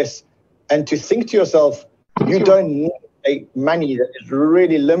US, and to think to yourself, you don't need a money that is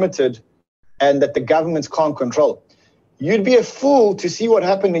really limited and that the governments can't control. You'd be a fool to see what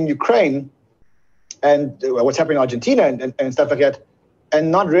happened in Ukraine and what's happening in Argentina and stuff like that,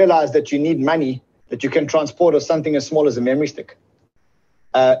 and not realize that you need money that you can transport or something as small as a memory stick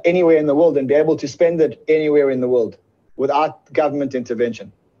anywhere in the world and be able to spend it anywhere in the world without government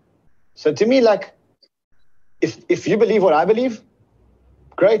intervention. So to me, like, if you believe what I believe,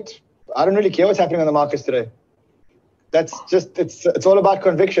 great. I don't really care what's happening on the markets today. That's just, it's all about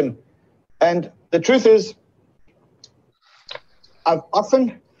conviction. And the truth is, I've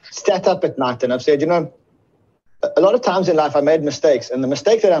often sat up at night and I've said, you know, a lot of times in life I made mistakes. And the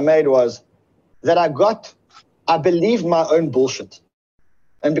mistake that I made was that I believed my own bullshit.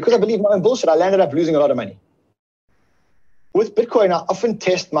 And because I believed my own bullshit, I landed up losing a lot of money. With Bitcoin, I often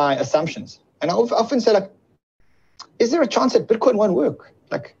test my assumptions. And I often say, like, is there a chance that Bitcoin won't work?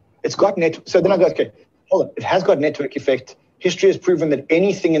 Like, it's got network. So then I go, okay, hold on. It has got network effect. History has proven that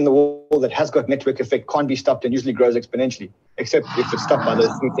anything in the world that has got network effect can't be stopped and usually grows exponentially, except if it's stopped by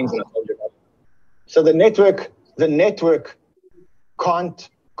those three things that I told you about. So the network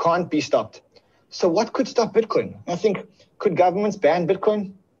can't be stopped. So what could stop Bitcoin? I think, could governments ban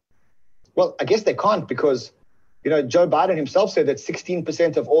Bitcoin? Well, I guess they can't because, you know, Joe Biden himself said that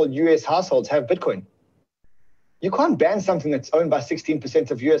 16% of all US households have Bitcoin. You can't ban something that's owned by 16%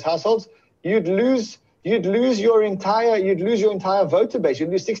 of US households. You'd lose you'd lose your entire voter base. You'd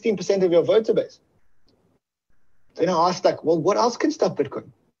lose 16% of your voter base. So, I asked, like, well, what else can stop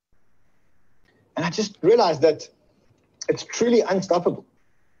Bitcoin? And I just realized that it's truly unstoppable.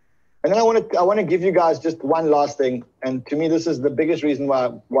 And then I want to give you guys just one last thing. And to me, this is the biggest reason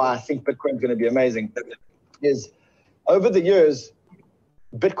why I think Bitcoin is going to be amazing. Is over the years,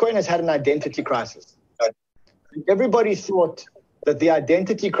 Bitcoin has had an identity crisis. Everybody thought that the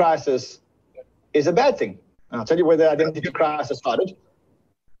identity crisis is a bad thing. And I'll tell you where the identity crisis started.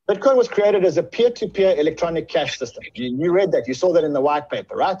 Bitcoin was created as a peer-to-peer electronic cash system. You read that. You saw that in the white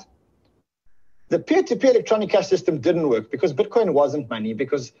paper, right? The peer-to-peer electronic cash system didn't work because Bitcoin wasn't money,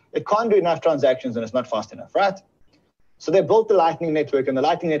 because it can't do enough transactions and it's not fast enough, right? So they built the Lightning Network, and the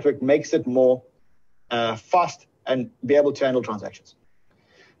Lightning Network makes it more fast and be able to handle transactions.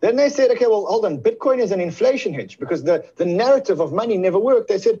 Then they said, okay, well, hold on. Bitcoin is an inflation hedge because the narrative of money never worked.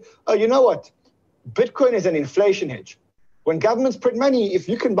 They said, oh, you know what? Bitcoin is an inflation hedge. When governments print money, if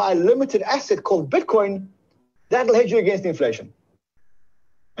you can buy a limited asset called Bitcoin, that'll hedge you against inflation.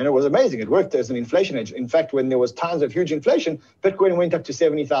 And it was amazing. It worked as an inflation hedge. In fact, when there was times of huge inflation, Bitcoin went up to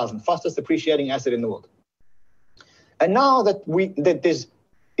 70,000, fastest appreciating asset in the world. And now that there's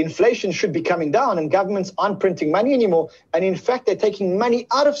inflation should be coming down and governments aren't printing money anymore, and in fact, they're taking money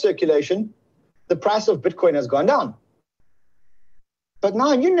out of circulation, the price of Bitcoin has gone down. But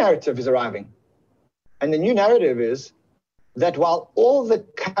now a new narrative is arriving. And the new narrative is that while all the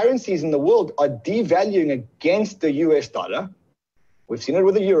currencies in the world are devaluing against the US dollar, we've seen it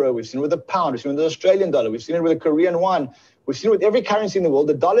with the euro, we've seen it with the pound, we've seen it with the Australian dollar, we've seen it with the Korean won, we've seen it with every currency in the world,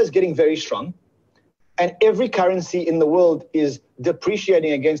 the dollar is getting very strong, and every currency in the world is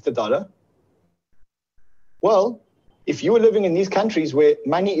depreciating against the dollar. Well, if you were living in these countries where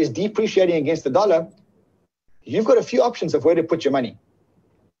money is depreciating against the dollar, you've got a few options of where to put your money.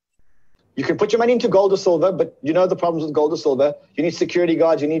 You can put your money into gold or silver, but you know the problems with gold or silver. You need security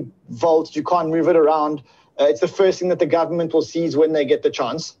guards, you need vaults, you can't move it around. It's the first thing that the government will seize when they get the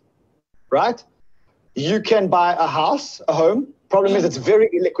chance, right? You can buy a house, a home. Problem is it's very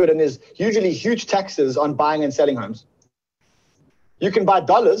illiquid and there's usually huge taxes on buying and selling homes. You can buy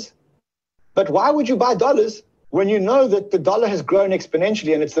dollars, but why would you buy dollars when you know that the dollar has grown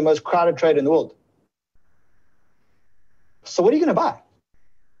exponentially and it's the most crowded trade in the world? So what are you going to buy?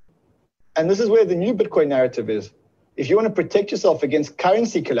 And this is where the new Bitcoin narrative is. If you want to protect yourself against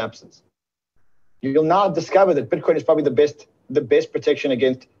currency collapses, you'll now discover that Bitcoin is probably the best protection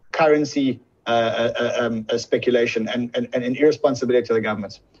against currency speculation and irresponsibility to the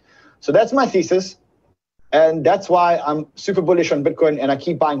governments. So that's my thesis. And that's why I'm super bullish on Bitcoin, and I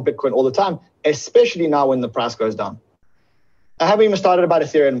keep buying Bitcoin all the time, especially now when the price goes down. I haven't even started about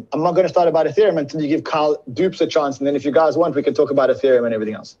Ethereum. I'm not going to start about Ethereum until you give Kyle Dupes a chance. And then if you guys want, we can talk about Ethereum and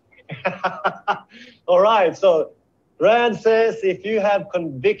everything else. All right. So Rand says, if you have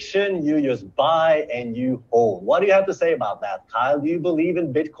conviction, you just buy and you hold. What do you have to say about that, Kyle? Do you believe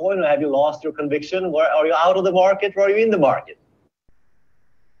in Bitcoin, or have you lost your conviction? Where are you out of the market, or are you in the market?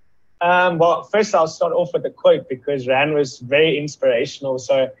 Well, first I'll start off with a quote because Rand was very inspirational.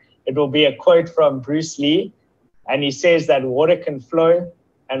 So it will be a quote from Bruce Lee. And he says that water can flow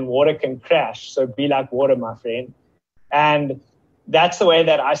and water can crash. So be like water, my friend. And that's the way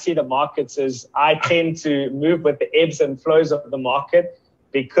that I see the markets. Is I tend to move with the ebbs and flows of the market,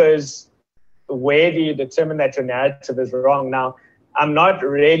 because where do you determine that your narrative is wrong? Now, I'm not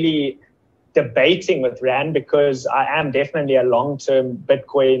really debating with Rand because I am definitely a long-term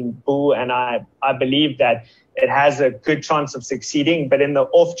Bitcoin bull, and I believe that it has a good chance of succeeding. But in the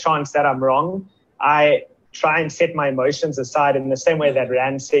off chance that I'm wrong, I try and set my emotions aside in the same way that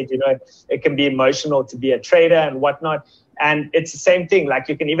Rand said, it can be emotional to be a trader and whatnot. And it's the same thing. Like,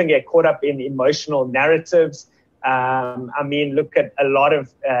 you can even get caught up in emotional narratives. Look at a lot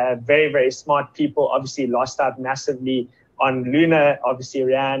of very, very smart people obviously lost out massively on Luna, obviously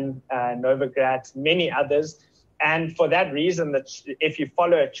Rand, Novogratz, many others. And for that reason, that if you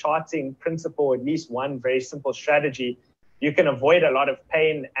follow a charting principle, or at least one very simple strategy, you can avoid a lot of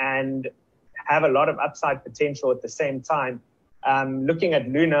pain and have a lot of upside potential at the same time. Looking at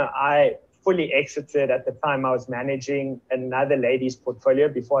Luna, I fully exited at the time. I was managing another lady's portfolio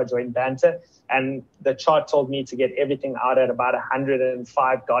before I joined Banter, and the chart told me to get everything out at about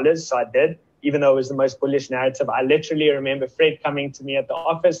 $105. So I did, even though it was the most bullish narrative. I literally remember Fred coming to me at the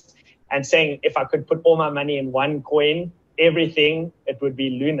office and saying, if I could put all my money in one coin, everything, it would be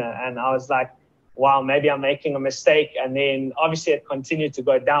Luna. And I was like, wow, maybe I'm making a mistake. And then obviously it continued to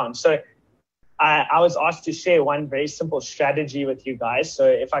go down. So I was asked to share one very simple strategy with you guys. So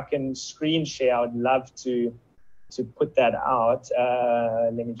if I can screen share, I would love to to put that out.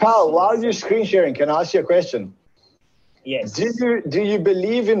 Let me just Carl, while you're screen sharing, can I ask you a question? Yes. Do you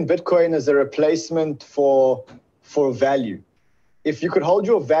believe in Bitcoin as a replacement for value? If you could hold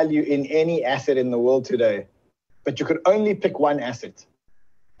your value in any asset in the world today, but you could only pick one asset,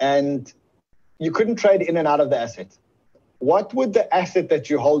 and you couldn't trade in and out of the asset, what would the asset that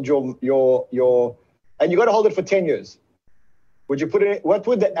you hold and you got to hold it for 10 years? Would you put it? What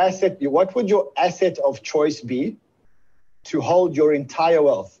would your asset of choice be to hold your entire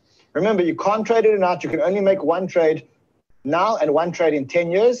wealth? Remember, you can't trade it in and out. You can only make one trade now and one trade in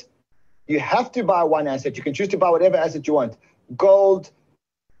 10 years. You have to buy one asset. You can choose to buy whatever asset you want. Gold,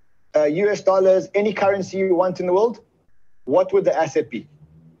 US dollars, any currency you want in the world. What would the asset be?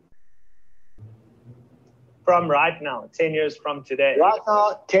 From right now, 10 years from today. Right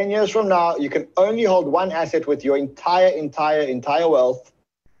now, 10 years from now, you can only hold one asset with your entire wealth.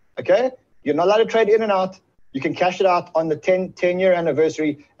 Okay? You're not allowed to trade in and out. You can cash it out on the 10-year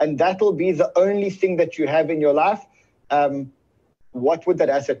anniversary, and that will be the only thing that you have in your life. What would that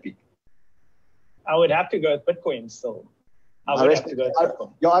asset be? I would have to go with Bitcoin still. I would have to go with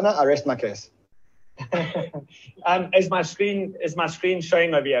Bitcoin. Your Honor, I rest my case. Is my screen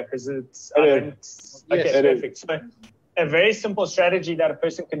showing over here? Because it's okay, perfect. So a very simple strategy that a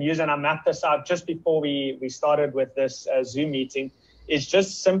person can use, and I mapped this out just before we started with this Zoom meeting, is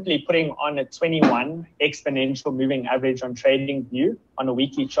just simply putting on a 21 exponential moving average on TradingView on a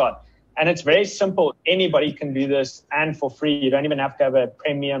weekly chart. And it's very simple. Anybody can do this, and for free. You don't even have to have a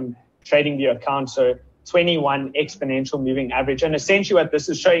premium TradingView account. So 21 exponential moving average. And essentially what this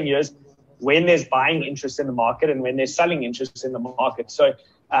is showing you is when there's buying interest in the market and when there's selling interest in the market. So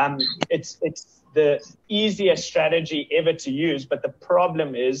it's the easiest strategy ever to use. But the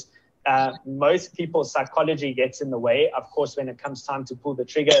problem is most people's psychology gets in the way. Of course, when it comes time to pull the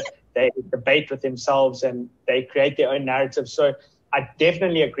trigger, they debate with themselves and they create their own narrative. So I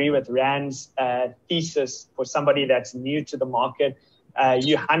definitely agree with Rand's thesis for somebody that's new to the market.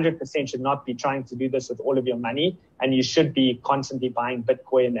 You 100% should not be trying to do this with all of your money, and you should be constantly buying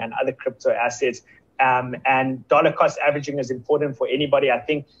Bitcoin and other crypto assets. And dollar cost averaging is important for anybody. I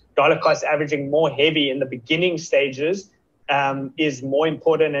think dollar cost averaging more heavy in the beginning stages is more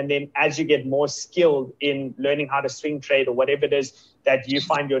important. And then as you get more skilled in learning how to swing trade or whatever it is that you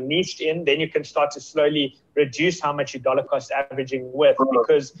find your niche in, then you can start to slowly reduce how much you dollar cost averaging with,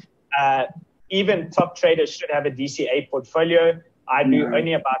 because even top traders should have a DCA portfolio. I do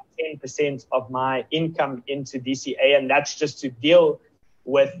only about 10% of my income into DCA, and that's just to deal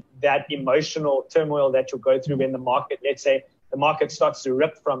with that emotional turmoil that you'll go through when the market, let's say the market starts to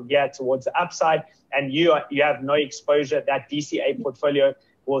rip from here towards the upside and you have no exposure. That DCA portfolio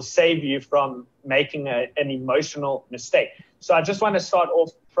will save you from making an emotional mistake. So I just want to start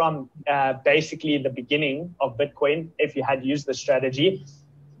off from basically the beginning of Bitcoin. If you had used the strategy,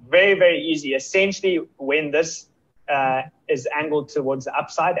 very, very easy. Essentially, when this is angled towards the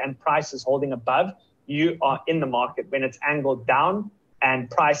upside and price is holding above, you are in the market. When it's angled down and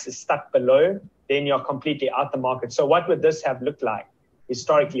price is stuck below, then you're completely out the market. So what would this have looked like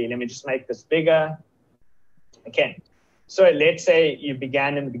historically? Let me just make this bigger. Okay. So let's say you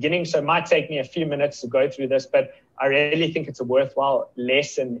began in the beginning. So it might take me a few minutes to go through this, but I really think it's a worthwhile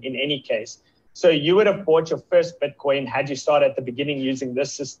lesson in any case. So you would have bought your first Bitcoin had you started at the beginning using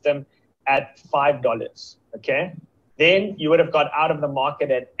this system at $5. Okay. Then you would have got out of the market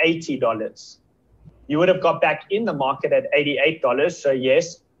at $80. You would have got back in the market at $88. So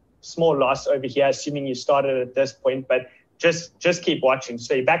yes, small loss over here, assuming you started at this point, but just keep watching.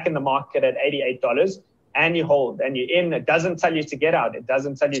 So you're back in the market at $88 and you hold and you're in. It doesn't tell you to get out. It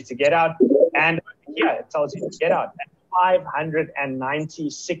doesn't tell you to get out. And yeah, it tells you to get out at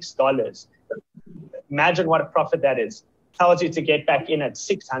 $596. Imagine what a profit that is. Tells you to get back in at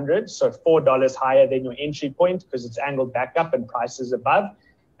 600, so $4 higher than your entry point because it's angled back up and price is above.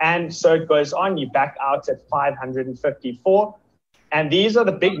 And so it goes on, you back out at 554. And these are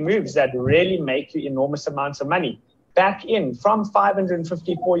the big moves that really make you enormous amounts of money. Back in from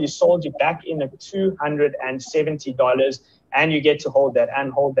 554, you sold, you back in at $270, and you get to hold that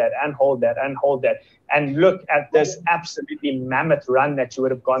and hold that and hold that and hold that. And look at this absolutely mammoth run that you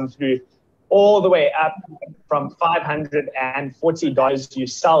would have gone through all the way up from $540. You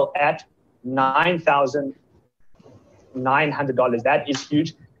sell at $9,900. That is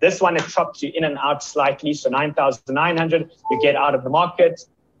huge. This one, it chops you in and out slightly. So 9,900, you get out of the market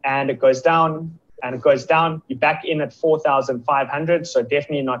and it goes down and it goes down. You back in at 4,500. So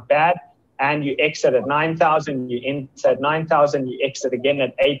definitely not bad. And you exit at 9,000, you enter at 9,000, you exit again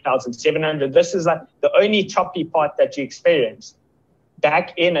at 8,700. This is like the only choppy part that you experience.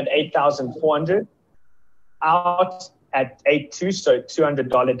 Back in at 8,400, out at 8.2, so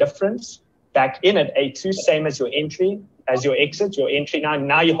 $200 difference. Back in at 8.2, same as your entry, as your exit. Your entry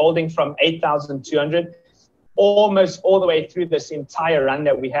now you're holding from 8,200 almost all the way through this entire run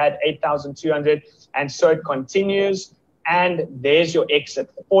that we had, 8,200, and so it continues. And there's your exit,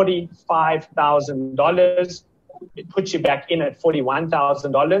 $45,000. It puts you back in at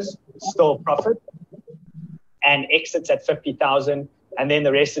 $41,000, still profit, and exits at 50,000, and then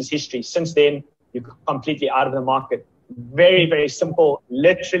the rest is history. Since then, you're completely out of the market. Very, very simple,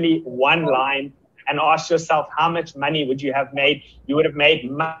 literally one line, and ask yourself how much money would you have made? You would have made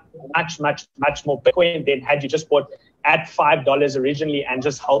much more Bitcoin than had you just bought at $5 originally and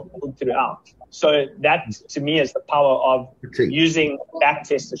just held throughout. So that, to me, is the power of using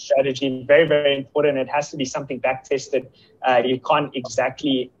back-tested strategy. Very, very important. It has to be something back-tested. You can't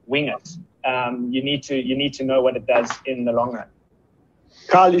exactly wing it. You need to know what it does in the long run.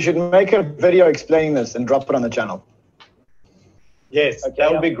 Kyle, you should make a video explaining this and drop it on the channel. Yes, okay,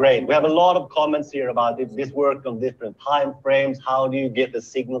 that would be great. We have a lot of comments here about it. This worked on different time frames. How do you get the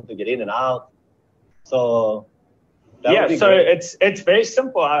signal to get in and out? So it's very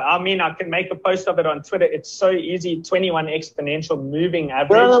simple. I mean, I can make a post of it on Twitter. It's so easy. 21 exponential moving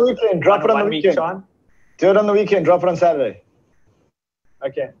average. Do it on the weekend. Drop it on the weekend. Do it on the weekend. Drop it on Saturday.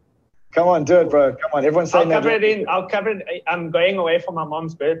 Okay. Come on, do it, bro. Come on, everyone's saying I'll cover it. I'm going away for my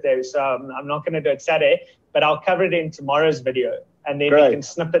mom's birthday, so I'm not going to do it Saturday, but I'll cover it in tomorrow's video. And then we can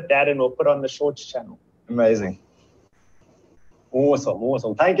snippet that and we'll put on the Shorts channel. Amazing.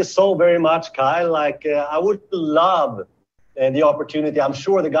 Awesome. Thank you so very much, Kyle. I would love the opportunity. I'm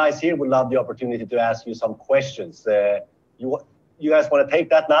sure the guys here would love the opportunity to ask you some questions. You guys want to take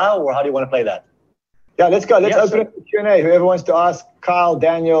that now, or how do you want to play that? Yeah, let's go. Let's open up the Q&A. Whoever wants to ask Kyle,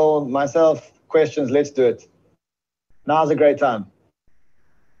 Daniel, myself questions, let's do it. Now's a great time.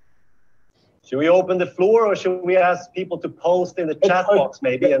 Should we open the floor, or should we ask people to post in the chat box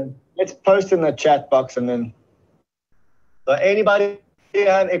maybe? Let's post in the chat box and then. So anybody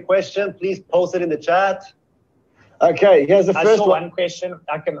have a question, please post it in the chat. Okay, here's the first one question.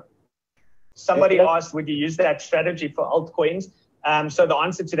 Somebody asked, would you use that strategy for altcoins? So the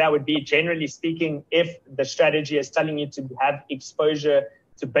answer to that would be, generally speaking, if the strategy is telling you to have exposure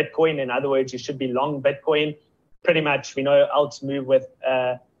to Bitcoin, in other words, you should be long Bitcoin. Pretty much, we know alts move with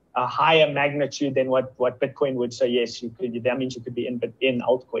a higher magnitude than what Bitcoin would. So yes, you could. That means you could be in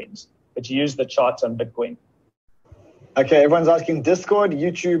altcoins, but you use the charts on Bitcoin. Okay, everyone's asking Discord,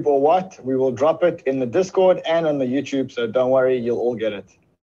 YouTube, or what? We will drop it in the Discord and on the YouTube, so don't worry, you'll all get it.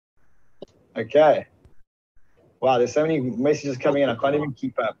 Okay. Wow, there's so many messages coming in, I can't even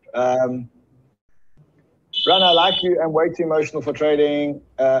keep up. Run, I like you. I'm way too emotional for trading.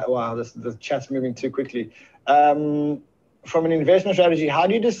 Wow, the chat's moving too quickly. From an investment strategy, how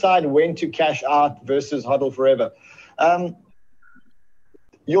do you decide when to cash out versus hodl forever?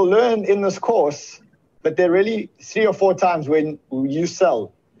 You'll learn in this course, but there are really 3 or 4 times when you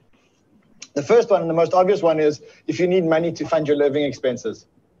sell. The first one, and the most obvious one, is if you need money to fund your living expenses.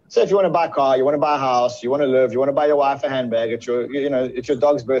 So if you want to buy a car, you want to buy a house, you want to live, you want to buy your wife a handbag, it's your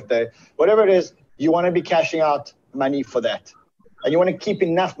dog's birthday, whatever it is, you want to be cashing out money for that. And you want to keep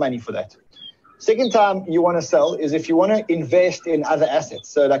enough money for that. Second time you want to sell is if you want to invest in other assets.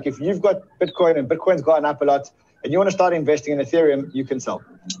 So like if you've got Bitcoin and Bitcoin's gone up a lot and you want to start investing in Ethereum, you can sell.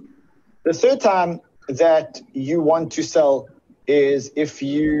 The third time that you want to sell is if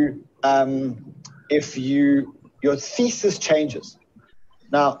your thesis changes.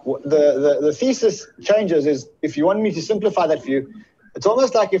 Now, the thesis changes is, if you want me to simplify that for you, it's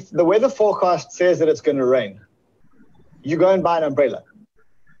almost like if the weather forecast says that it's going to rain, you go and buy an umbrella.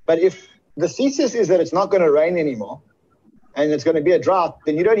 But if the thesis is that it's not going to rain anymore and it's going to be a drought,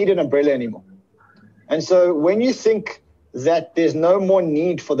 then you don't need an umbrella anymore. And so when you think that there's no more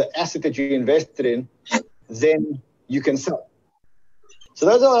need for the asset that you invested in, then you can sell. So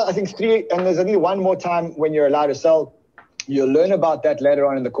those are, I think, 3, and there's only one more time when you're allowed to sell. You'll learn about that later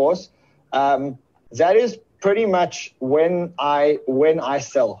on in the course. That is pretty much when I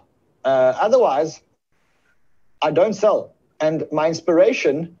sell. Otherwise, I don't sell. And my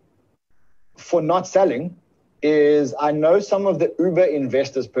inspiration for not selling is I know some of the Uber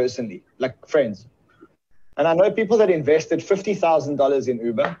investors personally, like friends. And I know people that invested $50,000 in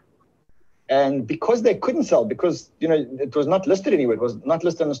Uber. And because they couldn't sell, because it was not listed anywhere, it was not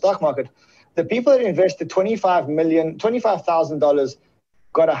listed in the stock market, the people that invested $25,000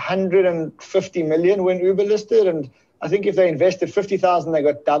 got $150 million when Uber listed. And I think if they invested $50,000, they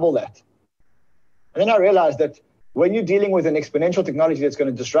got double that. And then I realized that when you're dealing with an exponential technology that's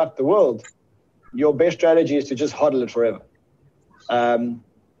going to disrupt the world, your best strategy is to just hodl it forever.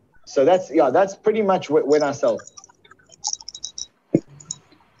 So that's pretty much when I sell.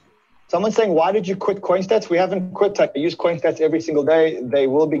 Someone's saying, why did you quit CoinStats? We haven't quit. I use CoinStats every single day. They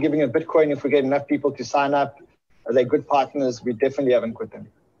will be giving us Bitcoin if we get enough people to sign up. Are they good partners? We definitely haven't quit them.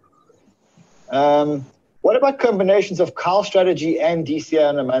 What about combinations of Carl strategy and DCA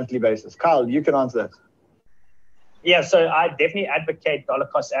on a monthly basis? Carl, you can answer that. Yeah, so I definitely advocate dollar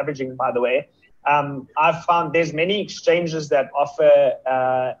cost averaging, by the way. I've found there's many exchanges that offer,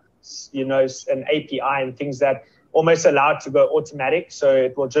 an API and things that almost allow it to go automatic. So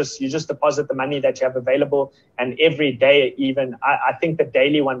it will you just deposit the money that you have available. And every day, even, I think the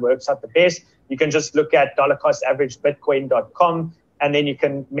daily one works out the best. You can just look at $costaverage.bitcoin.com, and then you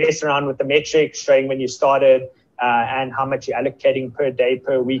can mess around with the metrics showing when you started and how much you're allocating per day,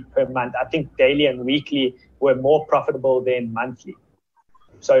 per week, per month. I think daily and weekly were more profitable than monthly.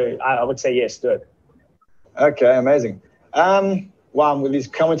 So I would say yes, do it. Okay, amazing. Wow, these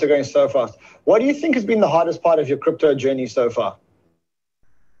comments are going so fast. What do you think has been the hardest part of your crypto journey so far?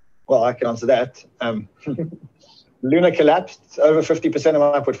 Well, I can answer that. Luna collapsed. Over 50% of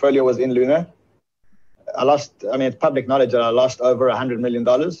my portfolio was in Luna. It's public knowledge that I lost over $100 million.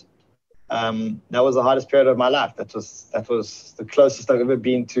 That was the hardest period of my life. That was the closest I've ever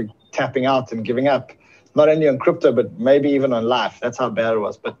been to tapping out and giving up, not only on crypto, but maybe even on life. That's how bad it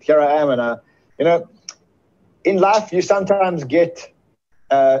was. But here I am. And, in life, you sometimes get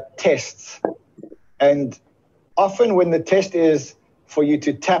tests. And often when the test is for you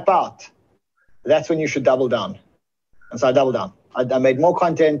to tap out, that's when you should double down. And so I doubled down. I made more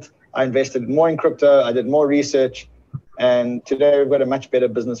content. I invested more in crypto. I did more research. And today we've got a much better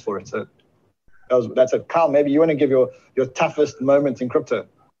business for it. So that's it. Carl, maybe you want to give your toughest moment in crypto.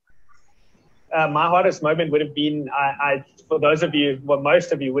 My hardest moment would have been, for those of you, well,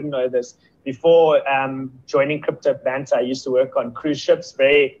 most of you wouldn't know this, before joining Crypto Banter, I used to work on cruise ships.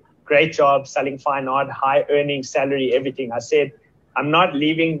 Very great job, selling fine art, high earning, salary, everything. I said, I'm not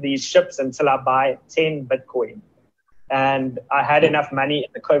leaving these ships until I buy 10 Bitcoin. And I had enough money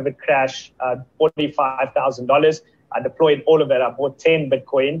in the COVID crash, $45,000. I deployed all of it. I bought 10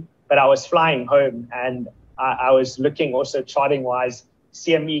 Bitcoin, but I was flying home, and I was looking also charting wise.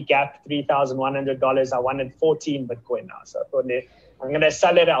 CME gap, $3,100. I wanted 14 Bitcoin now. So I thought, I'm going to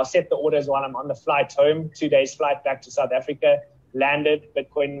sell it. I'll set the orders while I'm on the flight home. 2 days flight back to South Africa. Landed.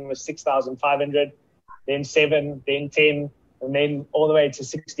 Bitcoin was 6,500. Then 7, then 10, and then all the way to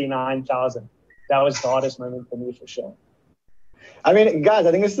 69,000. That was the hardest moment for me, for sure. I mean, guys,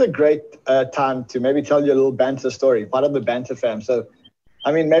 I think this is a great time to maybe tell you a little banter story, part of the Banter fam. So,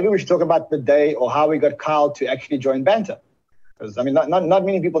 I mean, maybe we should talk about the day or how we got Carl to actually join Banter. Because, I mean, not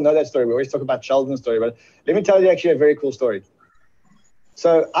many people know that story. We always talk about Sheldon's story, but let me tell you actually a very cool story.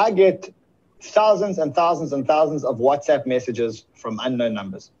 So I get thousands and thousands and thousands of WhatsApp messages from unknown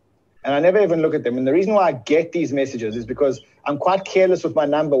numbers. And I never even look at them. And the reason why I get these messages is because I'm quite careless with my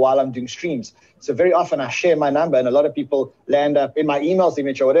number while I'm doing streams. So very often I share my number, and a lot of people land up in my email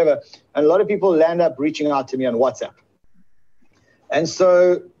signature or whatever. And a lot of people land up reaching out to me on WhatsApp. And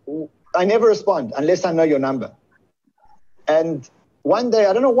so I never respond unless I know your number. And one day,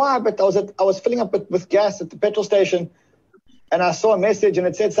 I don't know why, but I was filling up with gas at the petrol station, and I saw a message, and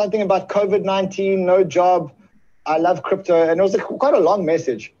it said something about COVID-19, no job, I love crypto. And it was quite a long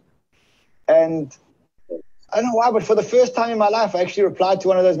message. And I don't know why, but for the first time in my life, I actually replied to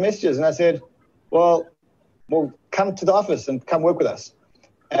one of those messages. And I said, well, come to the office and come work with us.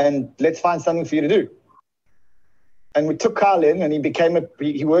 And let's find something for you to do. And we took Carl in, and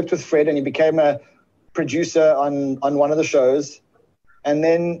he worked with Fred, and he became a producer on one of the shows. And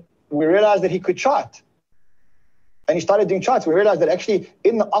then we realized that he could chart. And he started doing charts. We realized that actually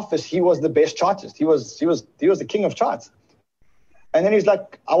in the office, he was the best chartist. He was the king of charts. And then he's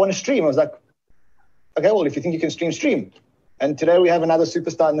like, I want to stream. I was like, okay, well, if you think you can stream. And today we have another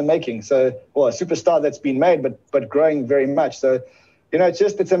superstar in the making. So, well, a superstar that's been made, but growing very much. So,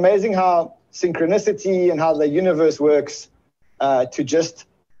 it's amazing how synchronicity and how the universe works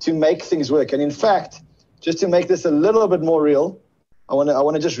to make things work. And in fact, just to make this a little bit more real, I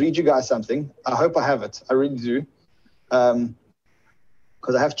want to just read you guys something. I hope I have it. I really do.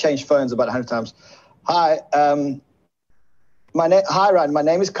 Because I have changed phones about 100 times. Hi, Ryan. My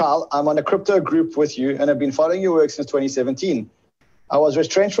name is Carl. I'm on a crypto group with you, and I've been following your work since 2017. I was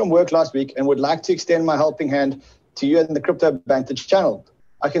retrenched from work last week and would like to extend my helping hand to you and the Crypto Banter channel.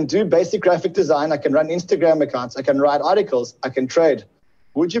 I can do basic graphic design. I can run Instagram accounts. I can write articles. I can trade.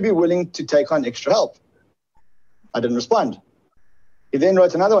 Would you be willing to take on extra help? I didn't respond. He then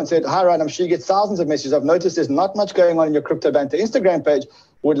wrote another one, said, hi, Ryan, I'm sure you get thousands of messages. I've noticed there's not much going on in your Crypto Banter Instagram page.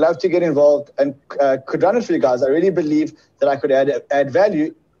 Would love to get involved and could run it for you guys. I really believe that I could add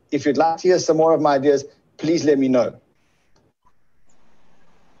value If you'd like to hear some more of my ideas, please let me know.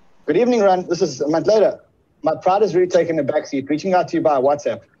 Good evening, Ran. This is a month later. My pride has really taken a backseat, reaching out to you by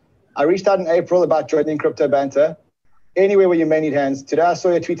WhatsApp. I reached out in April about joining Crypto Banter. Anywhere where you may need hands. Today I saw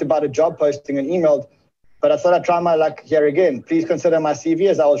your tweet about a job posting and emailed, but I thought I'd try my luck here again. Please consider my CV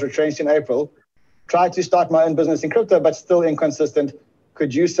as I was retrenched in April. Tried to start my own business in crypto, but still inconsistent.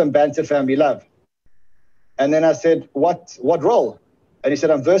 Could use some Banter family love. And then I said, what role? And he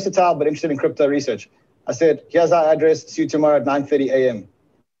said, I'm versatile, but interested in crypto research. I said, here's our address. See you tomorrow at 9:30 a.m.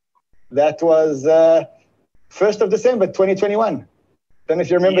 That was 1st of December, 2021. Don't know if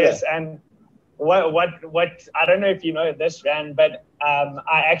you remember that. Yes, and what I don't know if you know this, Ran, but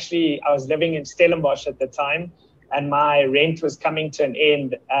I was living in Stellenbosch at the time, and my rent was coming to an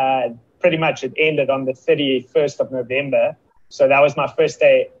end. Pretty much it ended on the 31st of November. So that was my first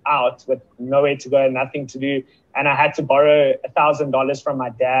day out with nowhere to go, nothing to do. And I had to borrow $1,000 from my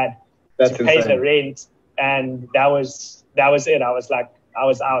dad to pay the rent. And that was it. I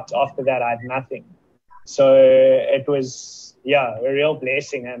was out. After that, I had nothing. So it was, a real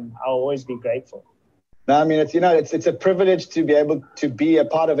blessing, and I'll always be grateful. No, I mean, it's a privilege to be able to be a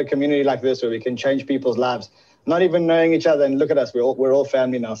part of a community like this where we can change people's lives, not even knowing each other. And look at us, we're all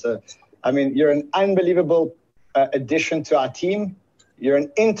family now. So, I mean, you're an unbelievable addition to our team. You're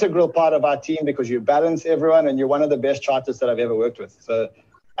an integral part of our team because you balance everyone, and you're one of the best chartists that I've ever worked with. So,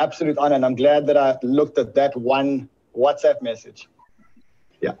 absolute honor. And I'm glad that I looked at that one WhatsApp message.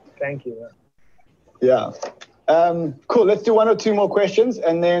 Yeah. Thank you. Yeah. Cool. Let's do one or two more questions.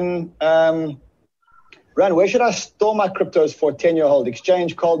 And then, Ran, where should I store my cryptos for 10-year hold?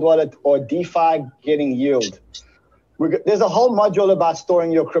 Exchange, cold wallet, or DeFi getting yield? There's a whole module about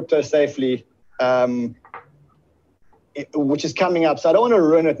storing your crypto safely, which is coming up. So I don't want to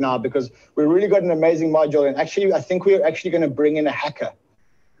ruin it now because we really got an amazing module. And actually, I think we're actually going to bring in a hacker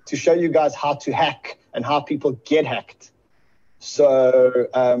to show you guys how to hack and how people get hacked. So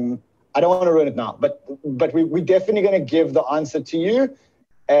I don't want to ruin it now, but we're definitely going to give the answer to you.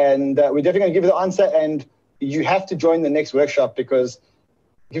 And we're definitely going to give you the answer. And you have to join the next workshop because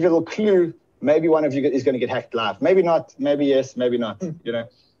I'll give you a little clue. Maybe one of you is going to get hacked live. Maybe not. Maybe yes. Maybe not.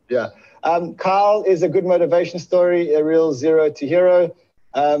 Yeah. Kyle is a good motivation story, a real zero to hero.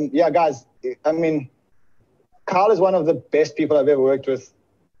 Guys, I mean, Kyle is one of the best people I've ever worked with.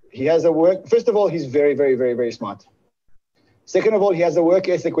 He has first of all, he's very, very, very, very smart. Second of all, he has a work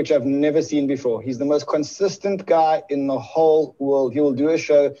ethic which I've never seen before. He's the most consistent guy in the whole world. He will do a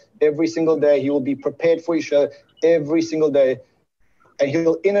show every single day. He will be prepared for his show every single day. And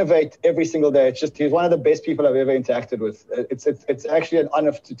he'll innovate every single day. He's one of the best people I've ever interacted with. It's actually an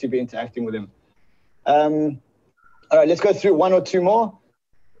honor to be interacting with him. All right, let's go through one or two more.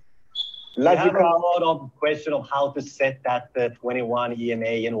 I have a lot of question of how to set that 21 EMA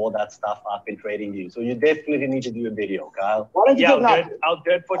and all that stuff up in TradingView. So you definitely need to do a video, Kyle. Why don't you I'll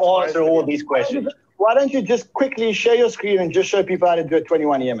do it for answer all these questions. Why don't you just quickly share your screen and just show people how to do a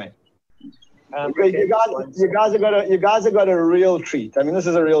 21 EMA? You guys have got a real treat. I mean, this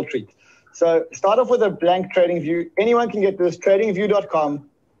is a real treat. So start off with a blank TradingView. Anyone can get this, tradingview.com.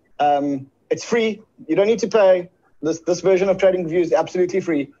 It's free. You don't need to pay. This version of TradingView is absolutely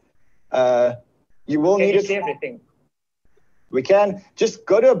free. You will need it. See everything. We can just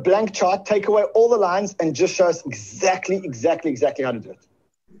go to a blank chart, take away all the lines, and just show us exactly how to do it.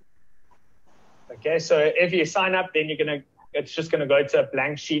 Okay, so if you sign up, then it's just gonna go to a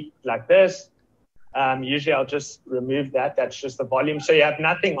blank sheet like this. Usually I'll just remove that. That's just the volume. So you have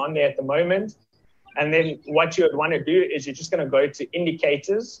nothing on there at the moment. And then what you would want to do is you're just going to go to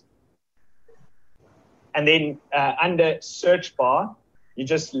indicators. And then under search bar, you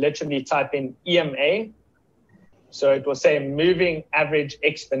just literally type in EMA. So it will say moving average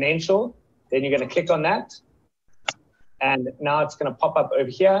exponential. Then you're going to click on that. And now it's going to pop up over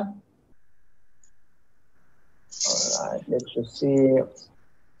here. All right, let's just see.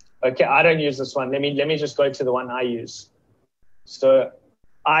 Okay, I don't use this one. Let me just go to the one I use. So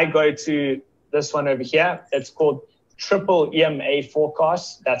I go to this one over here. It's called Triple EMA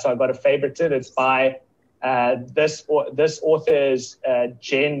Forecast. That's how I got it favorited. It's by this author is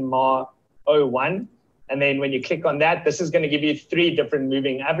Jen Ma 01. And then when you click on that, this is going to give you 3 different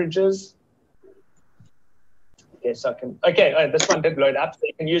moving averages. Okay, so this one did load up. So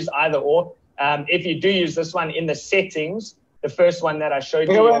you can use either or. If you do use this one in the settings, the first one that I showed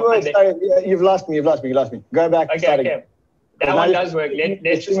you. Wait, sorry. You've lost me. Go back. Okay. That one does work.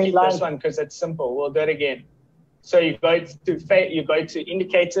 Let's just keep this one because it's simple. We'll do it again. So you go to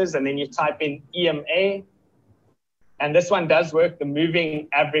indicators and then you type in EMA. And this one does work, the moving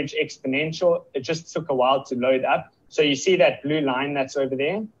average exponential. It just took a while to load up. So you see that blue line that's over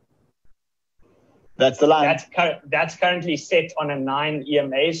there? That's the line. That's currently set on a 9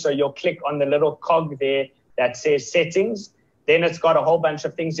 EMA. So you'll click on the little cog there that says settings. Then it's got a whole bunch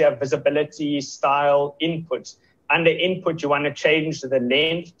of things. You have visibility, style, input. Under input, you want to change the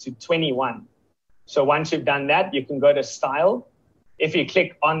length to 21. So once you've done that, you can go to style. If you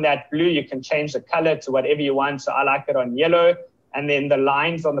click on that blue, you can change the color to whatever you want. So I like it on yellow. And then the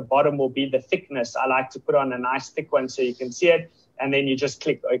lines on the bottom will be the thickness. I like to put on a nice thick one so you can see it. And then you just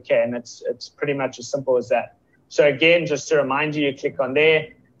click OK. And it's pretty much as simple as that. So again, just to remind you, you click on there,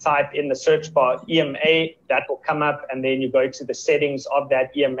 type in the search bar EMA, that will come up. And then you go to the settings of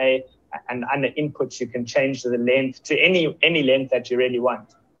that EMA. And under inputs, you can change the length to any length that you really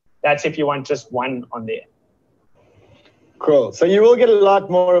want. That's if you want just one on there. Cool. So you will get a lot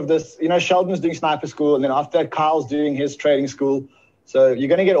more of this. You know, Sheldon's doing sniper school, and then after that, Kyle's doing his trading school. So you're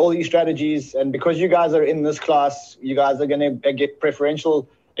going to get all these strategies. And because you guys are in this class, you guys are going to get preferential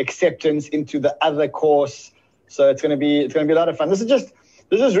acceptance into the other course. So it's going to be a lot of fun. This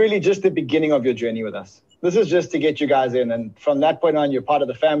is really just the beginning of your journey with us. This is just to get you guys in. And from that point on, you're part of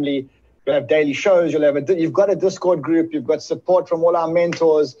the family. You'll have daily shows. You've got a Discord group. You've got support from all our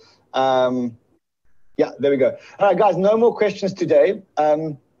mentors. Yeah, there we go. All right, guys, no more questions today.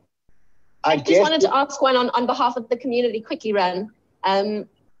 I just wanted to ask one on behalf of the community quickly, Ran,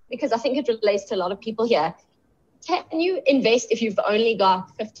 because I think it relates to a lot of people here. Can you invest if you've only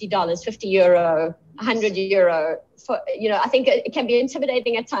got $50, 50 euro, 100 euro? I think it can be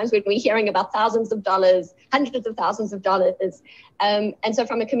intimidating at times when we're hearing about thousands of dollars, hundreds of thousands of dollars. And so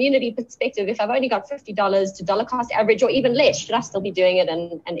from a community perspective, if I've only got $50 to dollar cost average or even less, should I still be doing it?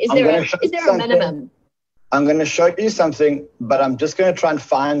 And is there a minimum? I'm going to show you something, but I'm just going to try and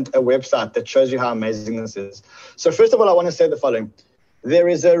find a website that shows you how amazing this is. So first of all, I want to say the following. There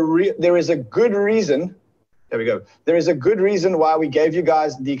is a good reason. There we go. There is a good reason why we gave you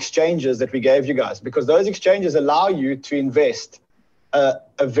guys the exchanges that we gave you guys, because those exchanges allow you to invest a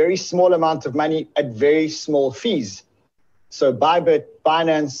very small amount of money at very small fees. So Bybit,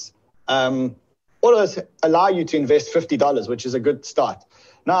 Binance, all of those allow you to invest $50, which is a good start.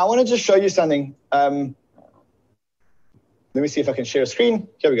 Now, I want to just show you something. Let me see if I can share a screen.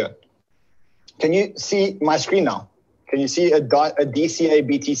 Here we go. Can you see my screen now? Can you see a DCA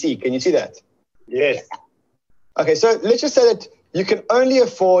BTC? Can you see that? Yes. Okay, so let's just say that you can only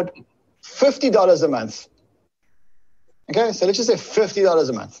afford $50 a month. Okay, so let's just say $50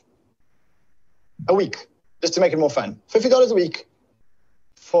 a month. A week, just to make it more fun. $50 a week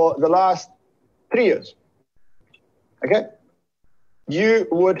for the last 3 years. Okay? You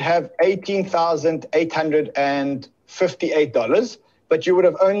would have $18,858, but you would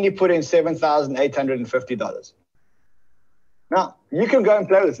have only put in $7,850. Now, you can go and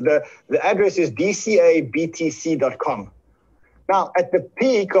play with this. The address is dcabtc.com. Now, at the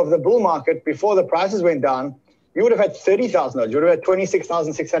peak of the bull market, before the prices went down, you would have had $30,000. You would have had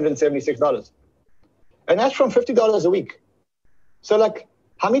 $26,676. And that's from $50 a week. So, like,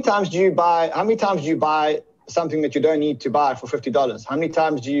 how many times do you buy something that you don't need to buy for $50? How many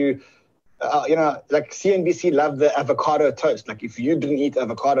times do you, like CNBC loved the avocado toast. Like, if you didn't eat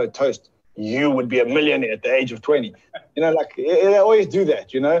avocado toast, you would be a millionaire at the age of 20. They always do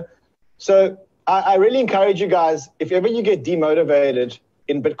that, So I really encourage you guys, if ever you get demotivated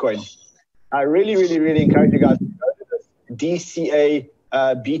in Bitcoin, I really, really, really encourage you guys to go to this DCA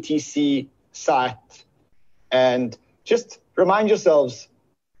BTC site and just remind yourselves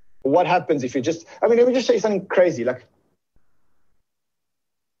what happens if you let me just show you something crazy, like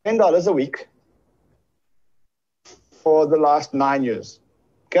 $10 a week for the last 9 years,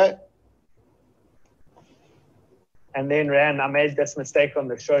 okay? And then, Ran, I made this mistake on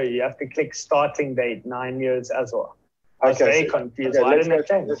the show. You have to click starting date 9 years as well. I was very confused. Why didn't it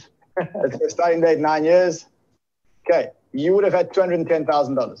change? Let's go starting date 9 years. Okay, you would have had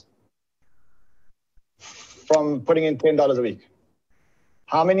 $210,000 from putting in $10 a week.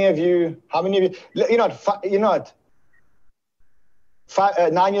 How many of you, 9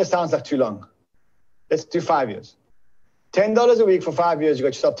 years sounds like too long. Let's do 5 years. $10 a week for 5 years, you got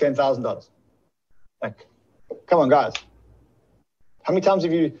yourself $10,000. Like, come on, guys. How many times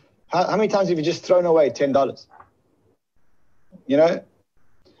have you just thrown away $10?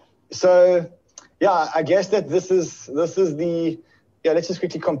 So yeah, I guess that this is the let's just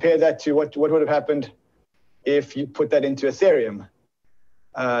quickly compare that to what would have happened if you put that into Ethereum.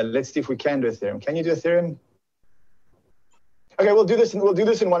 Let's see if we can do Ethereum. Can you do Ethereum? Okay, we'll do this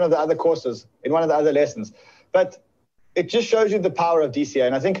in one of the other courses, in one of the other lessons. But it just shows you the power of DCA.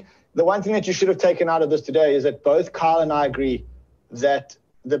 And I think the one thing that you should have taken out of this today is that both Kyle and I agree that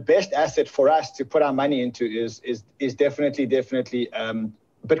the best asset for us to put our money into is definitely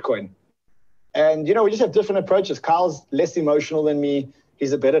Bitcoin. And, you know, we just have different approaches. Kyle's less emotional than me.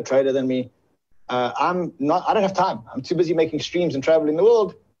 He's a better trader than me. I don't have time. I'm too busy making streams and traveling the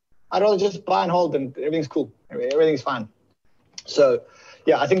world. I'd rather just buy and hold and everything's cool. Everything's fine. So,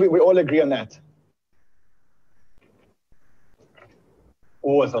 yeah, I think we all agree on that.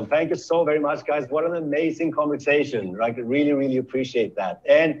 Awesome. Thank you so very much, guys. What an amazing conversation. I really, really appreciate that.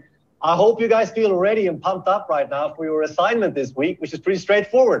 And I hope you guys feel ready and pumped up right now for your assignment this week, which is pretty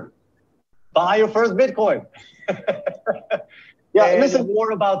straightforward. Buy your first Bitcoin. Yeah, and listen,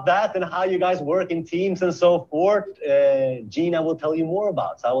 more about that and how you guys work in teams and so forth, Gina will tell you more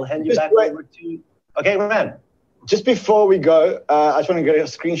about. So I will hand you back over to... Okay, Ran. Just before we go, I just want to get a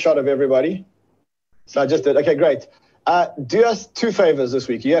screenshot of everybody. So I just did. Okay, great. Do us two favors this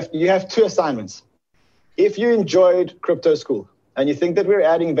week. You have two assignments. If you enjoyed Crypto School and you think that we're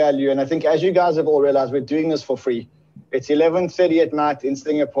adding value, and I think as you guys have all realized, we're doing this for free. It's 11:30 at night in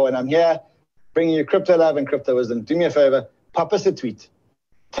Singapore, and I'm here bringing you crypto love and crypto wisdom. Do me a favor. Pop us a tweet.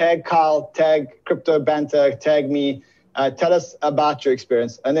 Tag Kyle, tag Crypto Banter, tag me. Tell us about your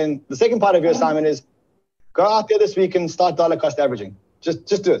experience. And then the second part of your assignment is go out there this week and start dollar cost averaging. Just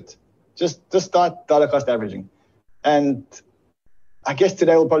do it. Just start dollar cost averaging. And I guess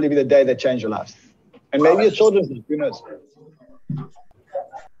today will probably be the day that changed your lives. And maybe your children's life, who knows?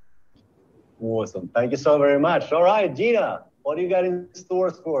 Awesome. Thank you so very much. All right, Gina, what do you got in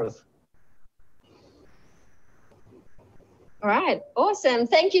store for us? All right, awesome.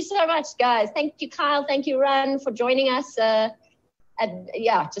 Thank you so much, guys. Thank you, Kyle. Thank you, Ran, for joining us.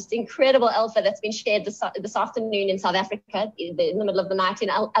 Just incredible alpha that's been shared this afternoon in South Africa, in the middle of the night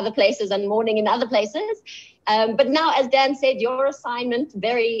in other places and morning in other places. But now, as Dan said, your assignment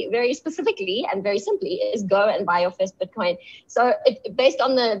very, very specifically and very simply is go and buy your first Bitcoin. So based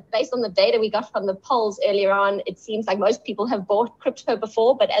on the data we got from the polls earlier on, it seems like most people have bought crypto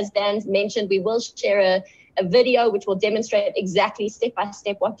before. But as Dan mentioned, we will share a video which will demonstrate exactly step by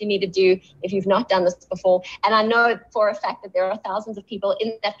step what you need to do if you've not done this before. And I know for a fact that there are thousands of people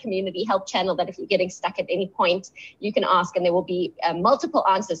in that community help channel that if you're getting stuck at any point, you can ask and there will be multiple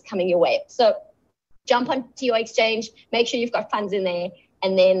answers coming your way. So jump onto your exchange, make sure you've got funds in there,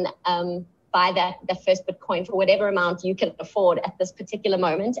 and then buy that first Bitcoin for whatever amount you can afford at this particular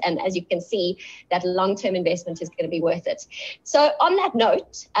moment. And as you can see, that long-term investment is going to be worth it. So on that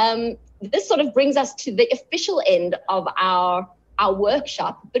note, this sort of brings us to the official end of our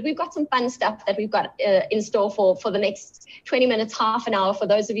workshop, but we've got some fun stuff that we've got in store for the next 20 minutes, half an hour, for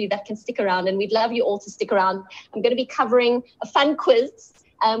those of you that can stick around, and we'd love you all to stick around. I'm going to be covering a fun quiz,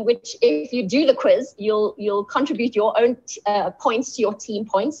 which if you do the quiz, you'll contribute your own points to your team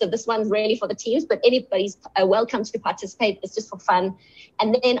points. So this one's really for the teams, but anybody's welcome to participate. It's just for fun.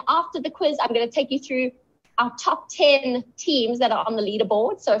 And then after the quiz, I'm going to take you through our top 10 teams that are on the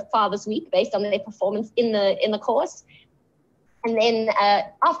leaderboard so far this week based on their performance in the course. And then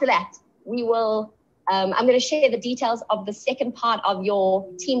after that, we will, I'm going to share the details of the second part of your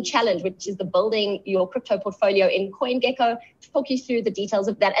team challenge, which is the building your crypto portfolio in CoinGecko, talk you through the details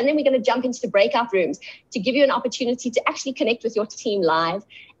of that. And then we're going to jump into breakout rooms to give you an opportunity to actually connect with your team live.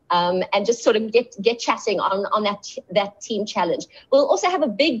 And just sort of get chatting on that team challenge. We'll also have a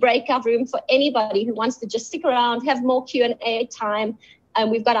big breakout room for anybody who wants to just stick around, have more Q&A time.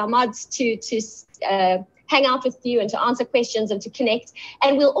 We've got our mods to hang out with you and to answer questions and to connect.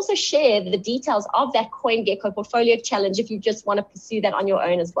 And we'll also share the details of that CoinGecko portfolio challenge if you just want to pursue that on your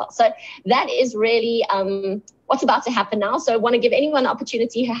own as well. So that is really what's about to happen now. So I want to give anyone an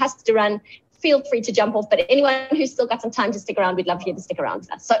opportunity who has to run. Feel free to jump off, but anyone who's still got some time to stick around, we'd love you to stick around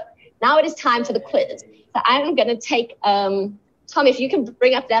with us. So now it is time for the quiz. So I'm going to take, Tom, if you can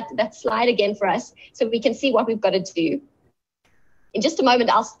bring up that slide again for us so we can see what we've got to do. In just a moment,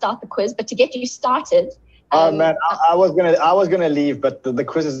 I'll start the quiz, but to get you started. Oh man, I was gonna leave, but the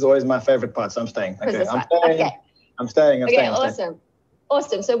quiz is always my favorite part, so I'm staying. Okay, I'm staying.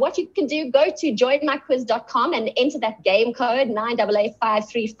 Awesome. So what you can do, go to joinmyquiz.com and enter that game code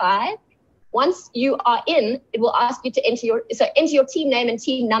 988-535. Once you are in, it will ask you to enter your team name and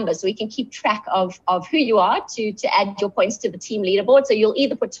team number so we can keep track of who you are to add your points to the team leaderboard. So you'll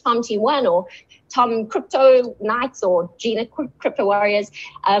either put Tom Team 1 or Tom Crypto Knights or Gina Crypto Warriors.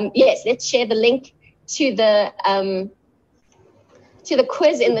 Yes, let's share the link to the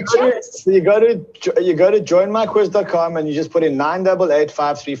quiz in the chat. So you go to joinmyquiz.com and you just put in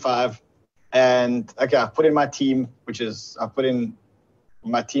 988-535. And okay, I put in my team, I put in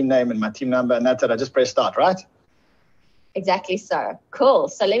my team name and my team number, and that's it. I just press start, right? Exactly so. Cool.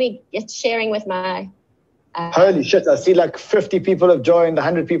 So let me get sharing with my... Holy shit, I see like 50 people have joined,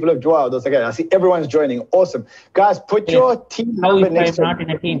 100 people have joined. Okay, I see everyone's joining. Awesome. Guys, put your team number next to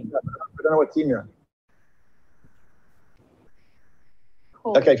it. don't know what team you're on.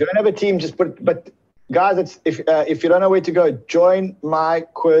 Cool. Okay, if you don't have a team, just put. But guys, it's if you don't know where to go,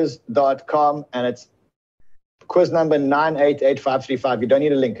 joinmyquiz.com, and it's quiz number 9888535. You don't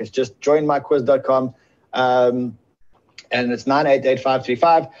need a link. It's just joinmyquiz.com, and it's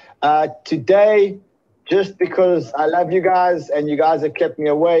 9888535. Today, just because I love you guys and you guys have kept me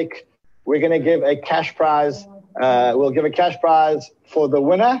awake, we're going to give a cash prize. We'll give a cash prize for the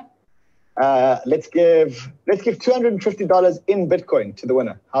winner. Let's give $250 in Bitcoin to the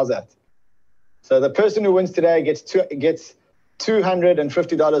winner. How's that? So the person who wins today gets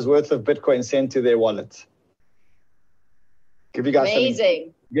 $250 worth of Bitcoin sent to their wallet. Give you guys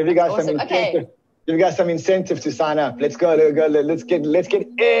amazing. Give you guys awesome. some incentive. Give you guys some incentive to sign up. Let's go. Let's get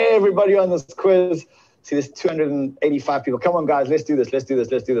everybody on this quiz. See, there's 285 people. Come on, guys. Let's do this. There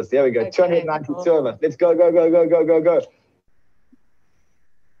we go. Okay, 292 of us. Let's go.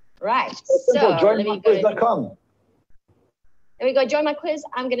 Right. So joinmyquiz.com. There we go. Join my quiz.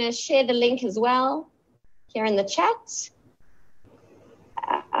 I'm going to share the link as well here in the chat.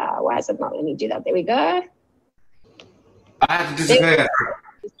 Why is it not letting me do that? There we go. I have to disappear.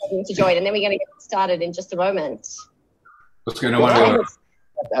 To join, and then we're going to get started in just a moment. What's going on?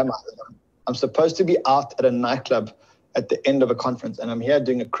 I'm supposed to be out at a nightclub at the end of a conference, and I'm here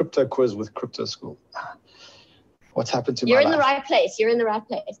doing a crypto quiz with Crypto School. What's happened to You're my in life? the right place. You're in the right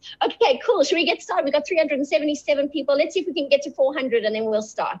place. Okay, cool. Should we get started? We got 377 people. Let's see if we can get to 400, and then we'll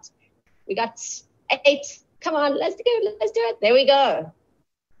start. We got 8. Come on, let's do it. There we go.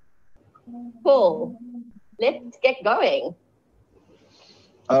 Cool. Let's get going.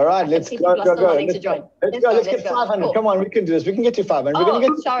 All right, let's go. Let's get 500. Cool. Come on, we can do this. We can get to 500. We're Oh, gonna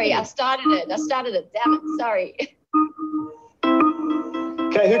get sorry, I started it. Damn it, sorry.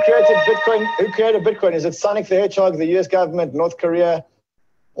 Okay, who created Bitcoin? Is it Sonic the Hedgehog, the US government, North Korea,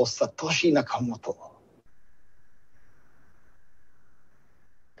 or Satoshi Nakamoto?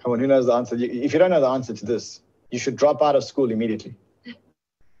 Come on, who knows the answer? If you don't know the answer to this, you should drop out of school immediately.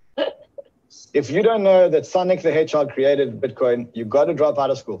 If you don't know that Sonic the Hedgehog created Bitcoin, you've got to drop out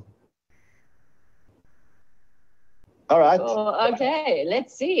of school. All right. Oh, okay,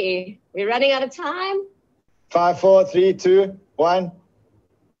 let's see. We're running out of time. 5, 4, 3, 2, 1.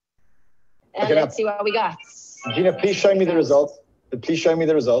 And let's see what we got. Gina, please show me the results.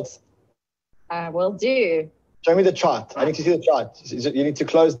 Will do. Show me the chart. I need to see the chart. You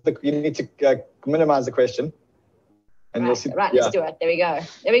need to minimize the question. And we'll see. Right, let's do it. There we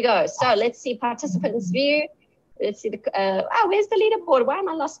go. So let's see participants' view. Let's see where's the leaderboard? Why am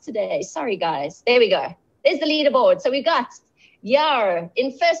I lost today? Sorry, guys. There we go. There's the leaderboard. So we got Yar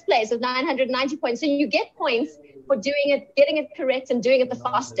in first place with 990 points. So you get points for getting it correct and doing it the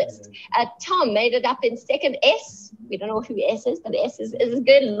fastest. Tom made it up in second. S, we don't know who S is, but S is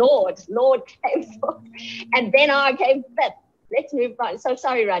good. Lord came fourth. And then R came fifth. Let's move on. So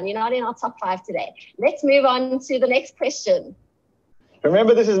sorry, Ron, you're not in our top 5 today. Let's move on to the next question.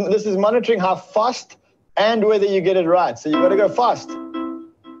 Remember, this is monitoring how fast and whether you get it right. So you've got to go fast.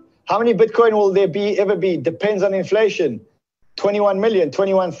 How many Bitcoin will there ever be? Depends on inflation. 21 million,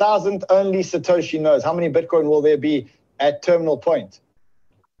 21,000, only Satoshi knows. How many Bitcoin will there be at terminal point?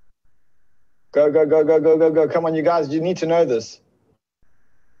 Go. Come on, you guys, you need to know this.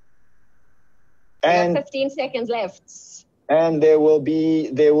 And 15 seconds left. And there will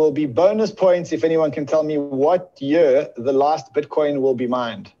be bonus points if anyone can tell me what year the last Bitcoin will be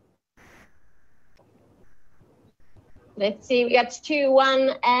mined. Let's see, we got 2, 1,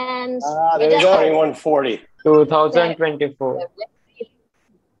 and... there we go. 2140. 2024.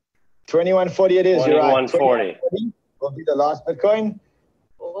 2140 it is, you're right. 2140 will be the last Bitcoin.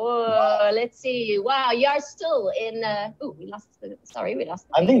 Oh, let's see. Wow, you're still in... we lost the... Sorry, we lost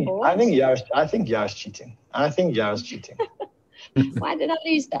the... I think Yar's cheating. Why did I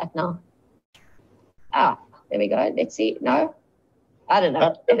lose that now? There we go. Let's see. No? I don't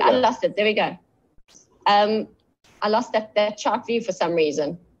know. I lost it. There we go. I lost that chart view for some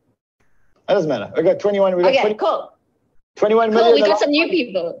reason. That doesn't matter. We got 21. Cool. 21 million. Cool, we got some new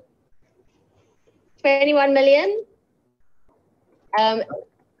people. 21 million.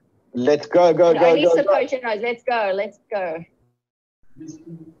 Let's go. Only Satoshi knows. Let's go.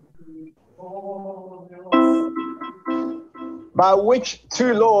 By which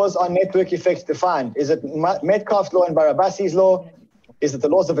 2 laws are network effects defined? Is it Metcalfe's law and Barabasi's law? Is it the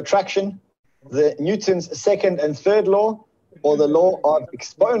laws of attraction, the Newton's second and third law, or the law of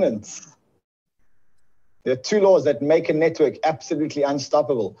exponents? There are 2 laws that make a network absolutely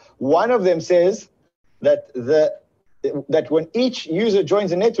unstoppable. One of them says that when each user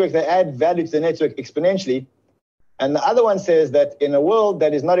joins a network, they add value to the network exponentially. And the other one says that in a world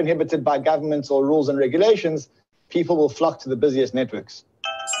that is not inhibited by governments or rules and regulations, people will flock to the busiest networks.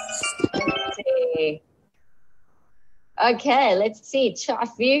 Let's see. Okay, let's see. Chart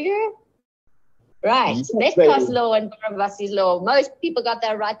view. Right. Metcalfe's law and Dorovasi's law. Most people got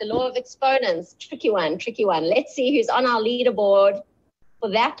that right. The law of exponents. Tricky one. Let's see who's on our leaderboard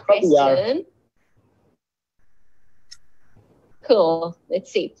for that question. Cool.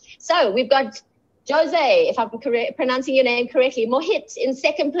 Let's see. So we've got Jose, if I'm pronouncing your name correctly, Mohit in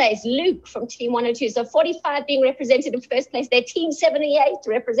second place, Luke from Team 102. So 45 being represented in first place there. Team 78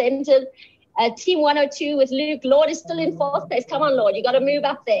 represented. Team 102 with Luke. Lord is still in fourth place. Come on, Lord. You got to move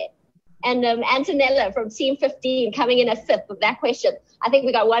up there. And Antonella from Team 15 coming in at fifth with that question. I think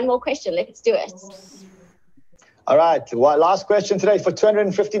we got one more question. Let's do it. All right. Well, last question today for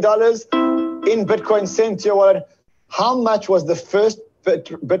 $250 in Bitcoin sent to your wallet. How much was the first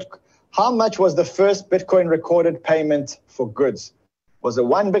Bitcoin recorded payment for goods? Was it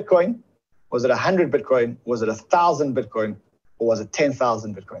 1 Bitcoin? Was it 100 Bitcoin? Was it 1,000 Bitcoin? Or was it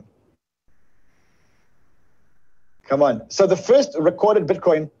 10,000 Bitcoin? Come on. So the first recorded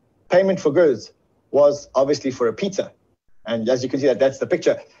Bitcoin payment for goods was obviously for a pizza. And as you can see, that's the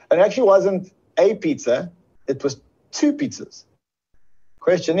picture. And it actually wasn't a pizza. It was 2 pizzas.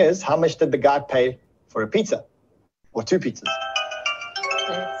 Question is, how much did the guy pay for a pizza? Or 2 pizzas?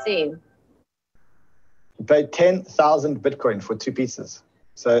 Let's see. He paid 10,000 Bitcoin for 2 pizzas.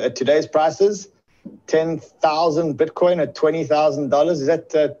 So at today's prices, 10,000 Bitcoin at $20,000, is that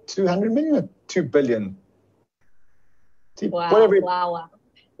 200 million or 2 billion? Wow.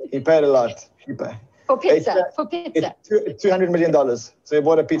 He paid a lot. For pizza. It's $200 million. So he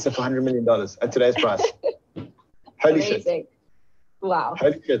bought a pizza for $100 million at today's price. Holy shit. Wow.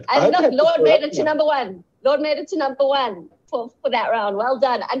 Holy shit. And look, Lord made it to number one. For that round. Well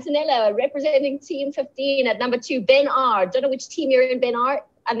done. Antonella representing Team 15 at number 2. Ben R. Don't know which team you're in, Ben R,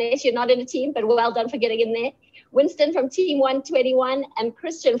 unless you're not in a team, but well done for getting in there. Winston from Team 121 and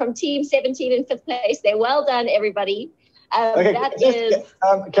Christian from Team 17 in 5th place. They're well done, everybody.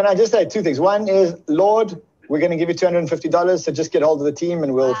 Can I just say 2 things? One is, Lord, we're going to give you $250, so just get hold of the team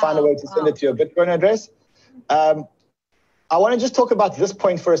and we'll find a way to send it to your Bitcoin address. I want to just talk about this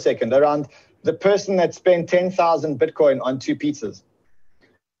point for a second around the person that spent 10,000 Bitcoin on 2 pizzas.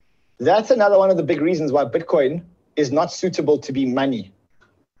 That's another one of the big reasons why Bitcoin is not suitable to be money.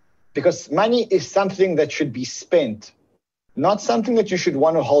 Because money is something that should be spent, not something that you should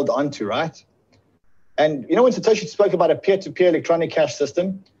want to hold on to, right? And you know, when Satoshi spoke about a peer-to-peer electronic cash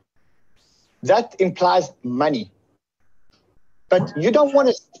system, that implies money. But you don't want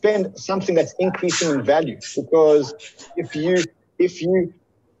to spend something that's increasing in value, because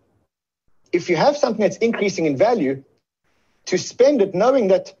if you have something that's increasing in value, to spend it knowing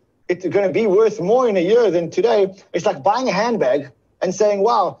that it's going to be worth more in a year than today, it's like buying a handbag and saying,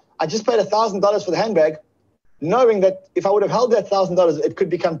 wow, I just paid $1,000 for the handbag, knowing that if I would have held that $1,000, it could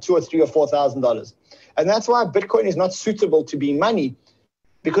become $2,000 or $3,000 or $4,000. And that's why Bitcoin is not suitable to be money,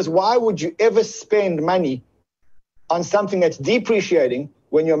 because why would you ever spend money on something that's depreciating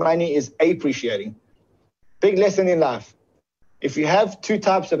when your money is appreciating? Big lesson in life. If you have 2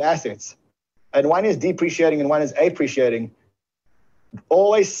 types of assets, and one is depreciating and one is appreciating,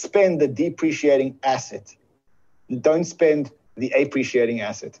 always spend the depreciating asset. Don't spend the appreciating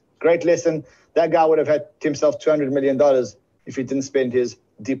asset. Great lesson. That guy would have had himself $200 million if he didn't spend his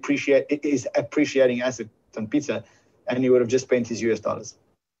appreciating asset on pizza, and he would have just spent his US dollars.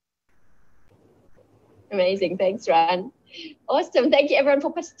 Amazing. Thanks, Ryan. Awesome. Thank you, everyone,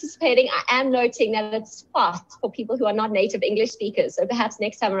 for participating. I am noting that it's fast for people who are not native English speakers. So perhaps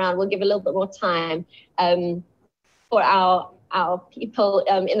next time around, we'll give a little bit more time for our people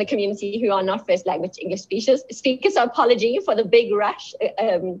in the community who are not first language English speakers. So apology for the big rush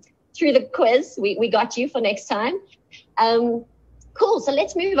through the quiz. We got you for next time. Cool. So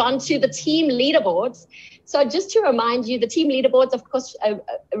let's move on to the team leaderboards. So just to remind you, the team leaderboards, of course,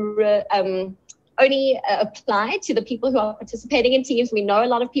 only apply to the people who are participating in teams. We know a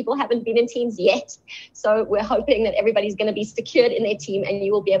lot of people haven't been in teams yet. So we're hoping that everybody's going to be secured in their team and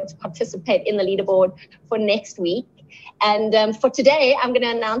you will be able to participate in the leaderboard for next week. And for today, I'm going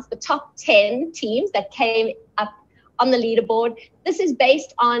to announce the top 10 teams that came up on the leaderboard. This is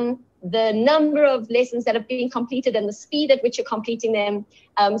based on the number of lessons that have been completed and the speed at which you're completing them.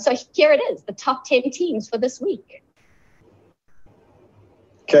 So here it is, the top 10 teams for this week.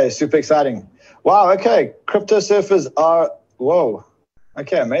 Okay, super exciting. Wow, okay. Crypto surfers are, whoa.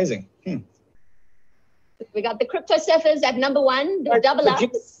 Okay, amazing. We got the crypto surfers at number 1, the double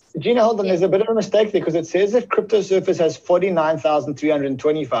ups. Gina, hold on. There's a bit of a mistake there because it says that crypto surfers has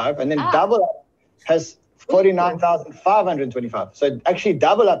 49,325 and then double up has 49,525. So actually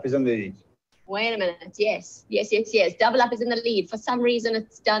Double Up is in the lead. Wait a minute. Yes. Double Up is in the lead. For some reason,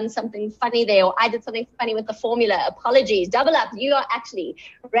 it's done something funny there, or I did something funny with the formula. Apologies. Double Up, you are actually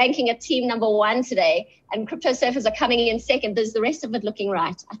ranking at team number 1 today, and Crypto Surfers are coming in second. Is the rest of it looking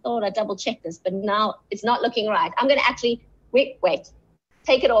right? I thought I double checked this, but now it's not looking right. I'm going to actually, wait.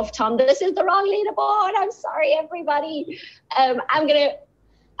 Take it off, Tom. This is the wrong leaderboard. I'm sorry, everybody. I'm going to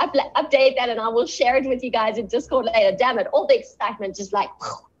update that, and I will share it with you guys in Discord later. Damn it. All the excitement just like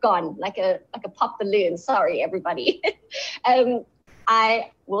gone like a pop balloon. Sorry, everybody.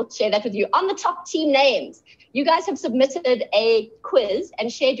 I will share that with you. On the top team names, you guys have submitted a quiz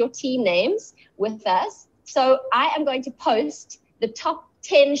and shared your team names with us. So I am going to post the top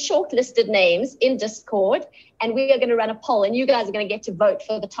 10 shortlisted names in Discord, and we are going to run a poll, and you guys are going to get to vote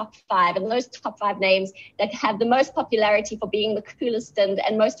for the top 5, and those top 5 names that have the most popularity for being the coolest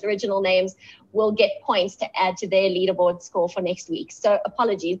and most original names will get points to add to their leaderboard score for next week. So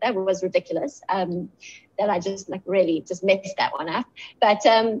apologies, that was ridiculous. That I just really messed that one up. But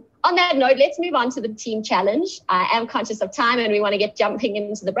on that note, let's move on to the team challenge. I am conscious of time, and we want to get jumping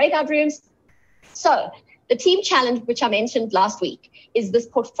into the breakout rooms. So the team challenge, which I mentioned last week, is this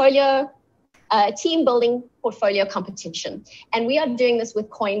portfolio, team building portfolio competition. And we are doing this with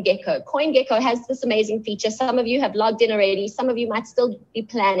CoinGecko. CoinGecko has this amazing feature. Some of you have logged in already. Some of you might still be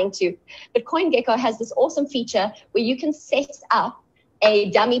planning to. But CoinGecko has this awesome feature where you can set up a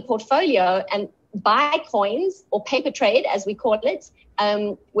dummy portfolio and buy coins, or paper trade, as we call it,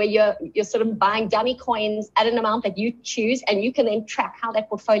 where you're sort of buying dummy coins at an amount that you choose, and you can then track how that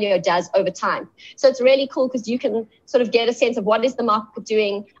portfolio does over time. So it's really cool because you can sort of get a sense of what is the market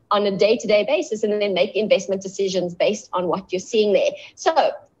doing on a day-to-day basis, and then make investment decisions based on what you're seeing there.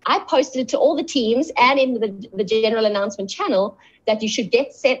 So I posted it to all the teams and in the general announcement channel that you should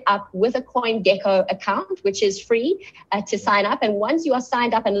get set up with a CoinGecko account, which is free to sign up. And once you are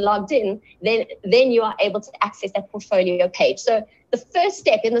signed up and logged in, then you are able to access that portfolio page. So the first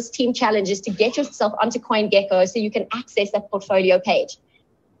step in this team challenge is to get yourself onto CoinGecko so you can access that portfolio page.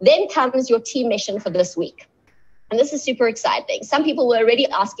 Then comes your team mission for this week. And this is super exciting. Some people were already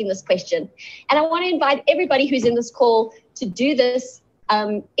asking this question. And I want to invite everybody who's in this call to do this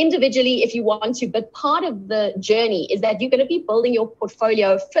individually if you want to, but part of the journey is that you're going to be building your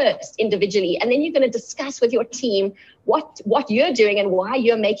portfolio first individually, and then you're going to discuss with your team what you're doing and why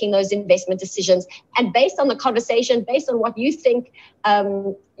you're making those investment decisions. And based on the conversation, based on what you think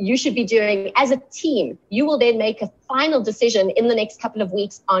you should be doing as a team, you will then make a final decision in the next couple of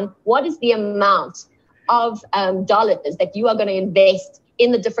weeks on what is the amount of dollars that you are going to invest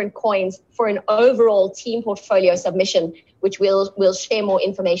in the different coins for an overall team portfolio submission, which we'll share more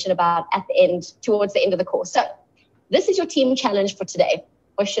information about towards the end of the course. So this is your team challenge for today,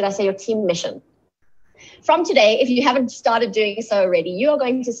 or should I say your team mission. From today, if you haven't started doing so already, you are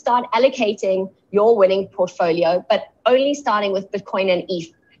going to start allocating your winning portfolio, but only starting with Bitcoin and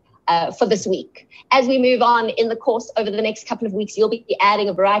ETH for this week. As we move on in the course over the next couple of weeks, you'll be adding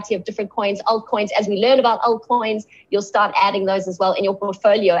a variety of different coins, altcoins. As we learn about altcoins, you'll start adding those as well in your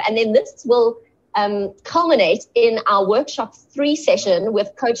portfolio. And then this will culminate in our workshop 3 session with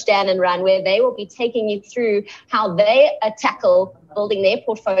Coach Dan and Ran, where they will be taking you through how they tackle building their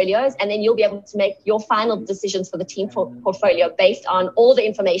portfolios, and then you'll be able to make your final decisions for the team portfolio based on all the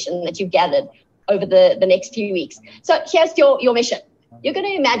information that you've gathered over the next few weeks. So here's your mission. You're going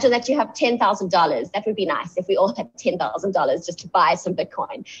to imagine that you have $10,000. That would be nice if we all had $10,000 just to buy some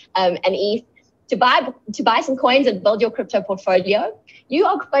Bitcoin and ETH. To buy some coins and build your crypto portfolio, you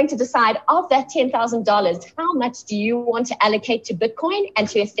are going to decide of that $10,000, how much do you want to allocate to Bitcoin and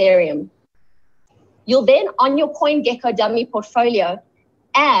to Ethereum? You'll then, on your CoinGecko dummy portfolio,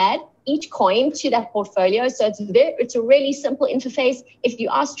 add each coin to that portfolio. So it's a really simple interface. If you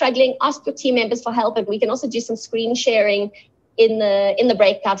are struggling, ask your team members for help, and we can also do some screen sharing in the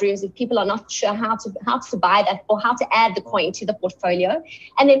breakout rooms if people are not sure how to buy that or how to add the coin to the portfolio.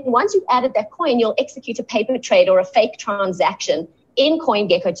 And then once you've added that coin, you'll execute a paper trade or a fake transaction in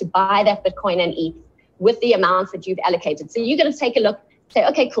CoinGecko to buy that Bitcoin and ETH with the amounts that you've allocated. So you're going to take a look, say,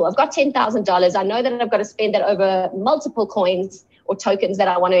 okay, cool, I've got $10,000. I know that I've got to spend that over multiple coins or tokens that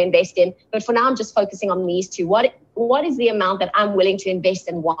I want to invest in. But for now, I'm just focusing on these two. What is the amount that I'm willing to invest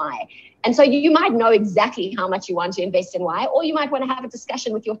and why? And so you might know exactly how much you want to invest and why, or you might want to have a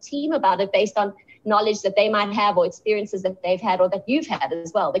discussion with your team about it based on knowledge that they might have or experiences that they've had or that you've had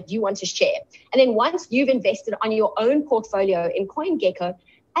as well that you want to share. And then once you've invested on your own portfolio in CoinGecko,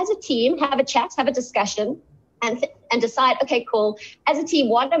 as a team, have a chat, have a discussion, and decide, okay, cool, as a team,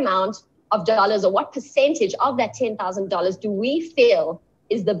 what amount of dollars or what percentage of that $10,000 do we feel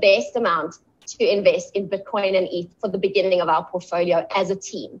is the best amount to invest in Bitcoin and ETH for the beginning of our portfolio as a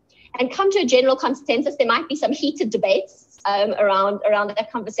team, and come to a general consensus. There might be some heated debates around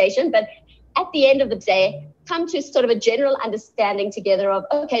that conversation, but at the end of the day, come to sort of a general understanding together of,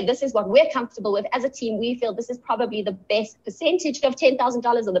 okay, this is what we're comfortable with. As a team, we feel this is probably the best percentage of $10,000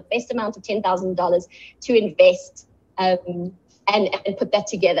 or the best amount of $10,000 to invest and put that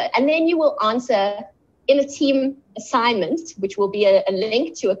together. And then you will answer in a team assignment, which will be a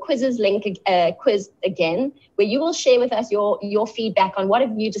link to a quiz again, where you will share with us your feedback on what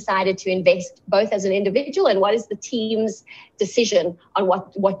have you decided to invest both as an individual and what is the team's decision on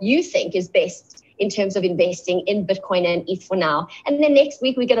what you think is best in terms of investing in Bitcoin and ETH for now. And then next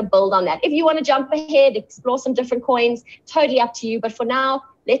week, we're going to build on that. If you want to jump ahead, explore some different coins, totally up to you. But for now,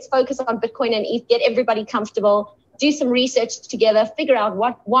 let's focus on Bitcoin and ETH, get everybody comfortable, do some research together, figure out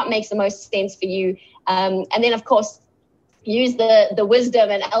what makes the most sense for you. And then, of course, use the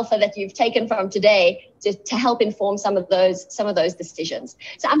wisdom and alpha that you've taken from today to help inform some of those decisions.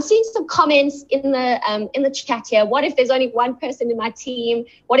 So I'm seeing some comments in the chat here. What if there's only one person in my team?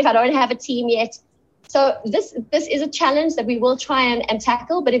 What if I don't have a team yet? So this is a challenge that we will try and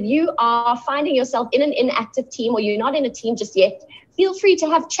tackle. But if you are finding yourself in an inactive team or you're not in a team just yet, feel free to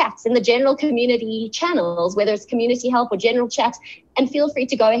have chats in the general community channels, whether it's community help or general chat, and feel free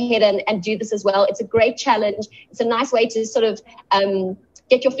to go ahead and do this as well. It's a great challenge. It's a nice way to sort of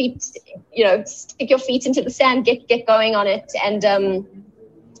get your feet, stick your feet into the sand, get going on it, and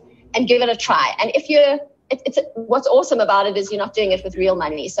give it a try. And if what's awesome about it is you're not doing it with real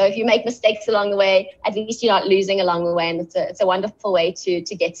money. So if you make mistakes along the way, at least you're not losing along the way, and it's a wonderful way to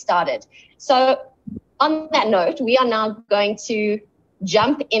get started. So on that note, we are now going to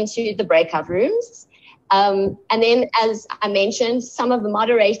jump into the breakout rooms. And then, as I mentioned, some of the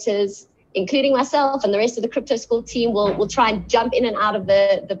moderators, including myself and the rest of the Crypto School team, will try and jump in and out of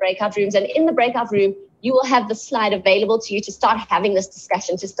the breakout rooms. And in the breakout room, you will have the slide available to you to start having this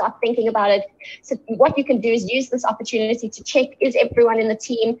discussion, to start thinking about it. So what you can do is use this opportunity to check, is everyone in the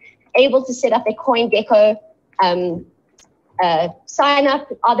team able to set up their CoinGecko sign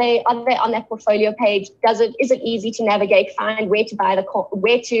up? Are they on that portfolio page? Is it easy to navigate, find where to buy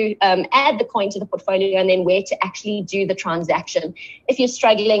where to add the coin to the portfolio, and then where to actually do the transaction? If you're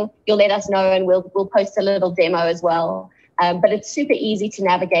struggling, you'll let us know, and we'll post a little demo as well. But it's super easy to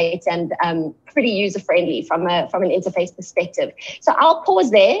navigate and pretty user friendly from an interface perspective. So I'll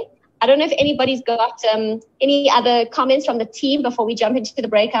pause there. I don't know if anybody's got any other comments from the team before we jump into the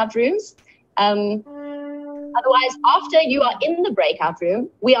breakout rooms. Otherwise, after you are in the breakout room,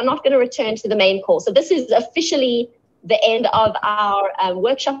 we are not going to return to the main call. So this is officially the end of our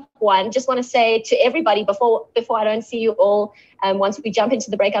workshop one. Just want to say to everybody before I don't see you all, once we jump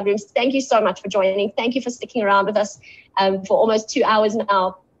into the breakout rooms, thank you so much for joining. Thank you for sticking around with us for almost 2 hours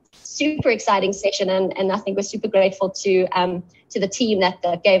now. Super exciting session, and I think we're super grateful to the team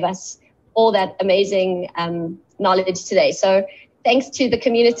that gave us all that amazing knowledge today. So thanks to the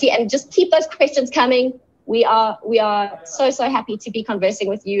community, and just keep those questions coming. We are so happy to be conversing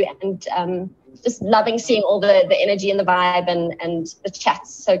with you, and just loving seeing all the energy and the vibe and the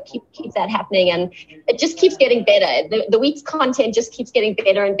chats. So keep that happening, and it just keeps getting better. The week's content just keeps getting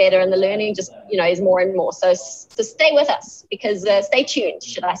better and better, and the learning just is more and more. So stay with us, because stay tuned,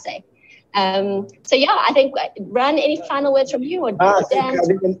 should I say? So yeah, I think, Ran, any final words from you? Or I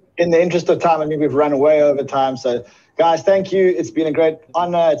think in the interest of time, I think we've run way over time. So guys, thank you. It's been a great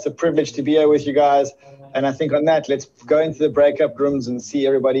honor. It's a privilege to be here with you guys. And I think on that, let's go into the breakup rooms and see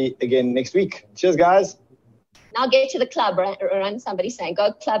everybody again next week. Cheers, guys. Now get to the club, right? Somebody saying,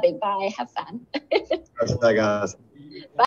 go clubbing. Bye. Have fun. Bye, guys. Bye.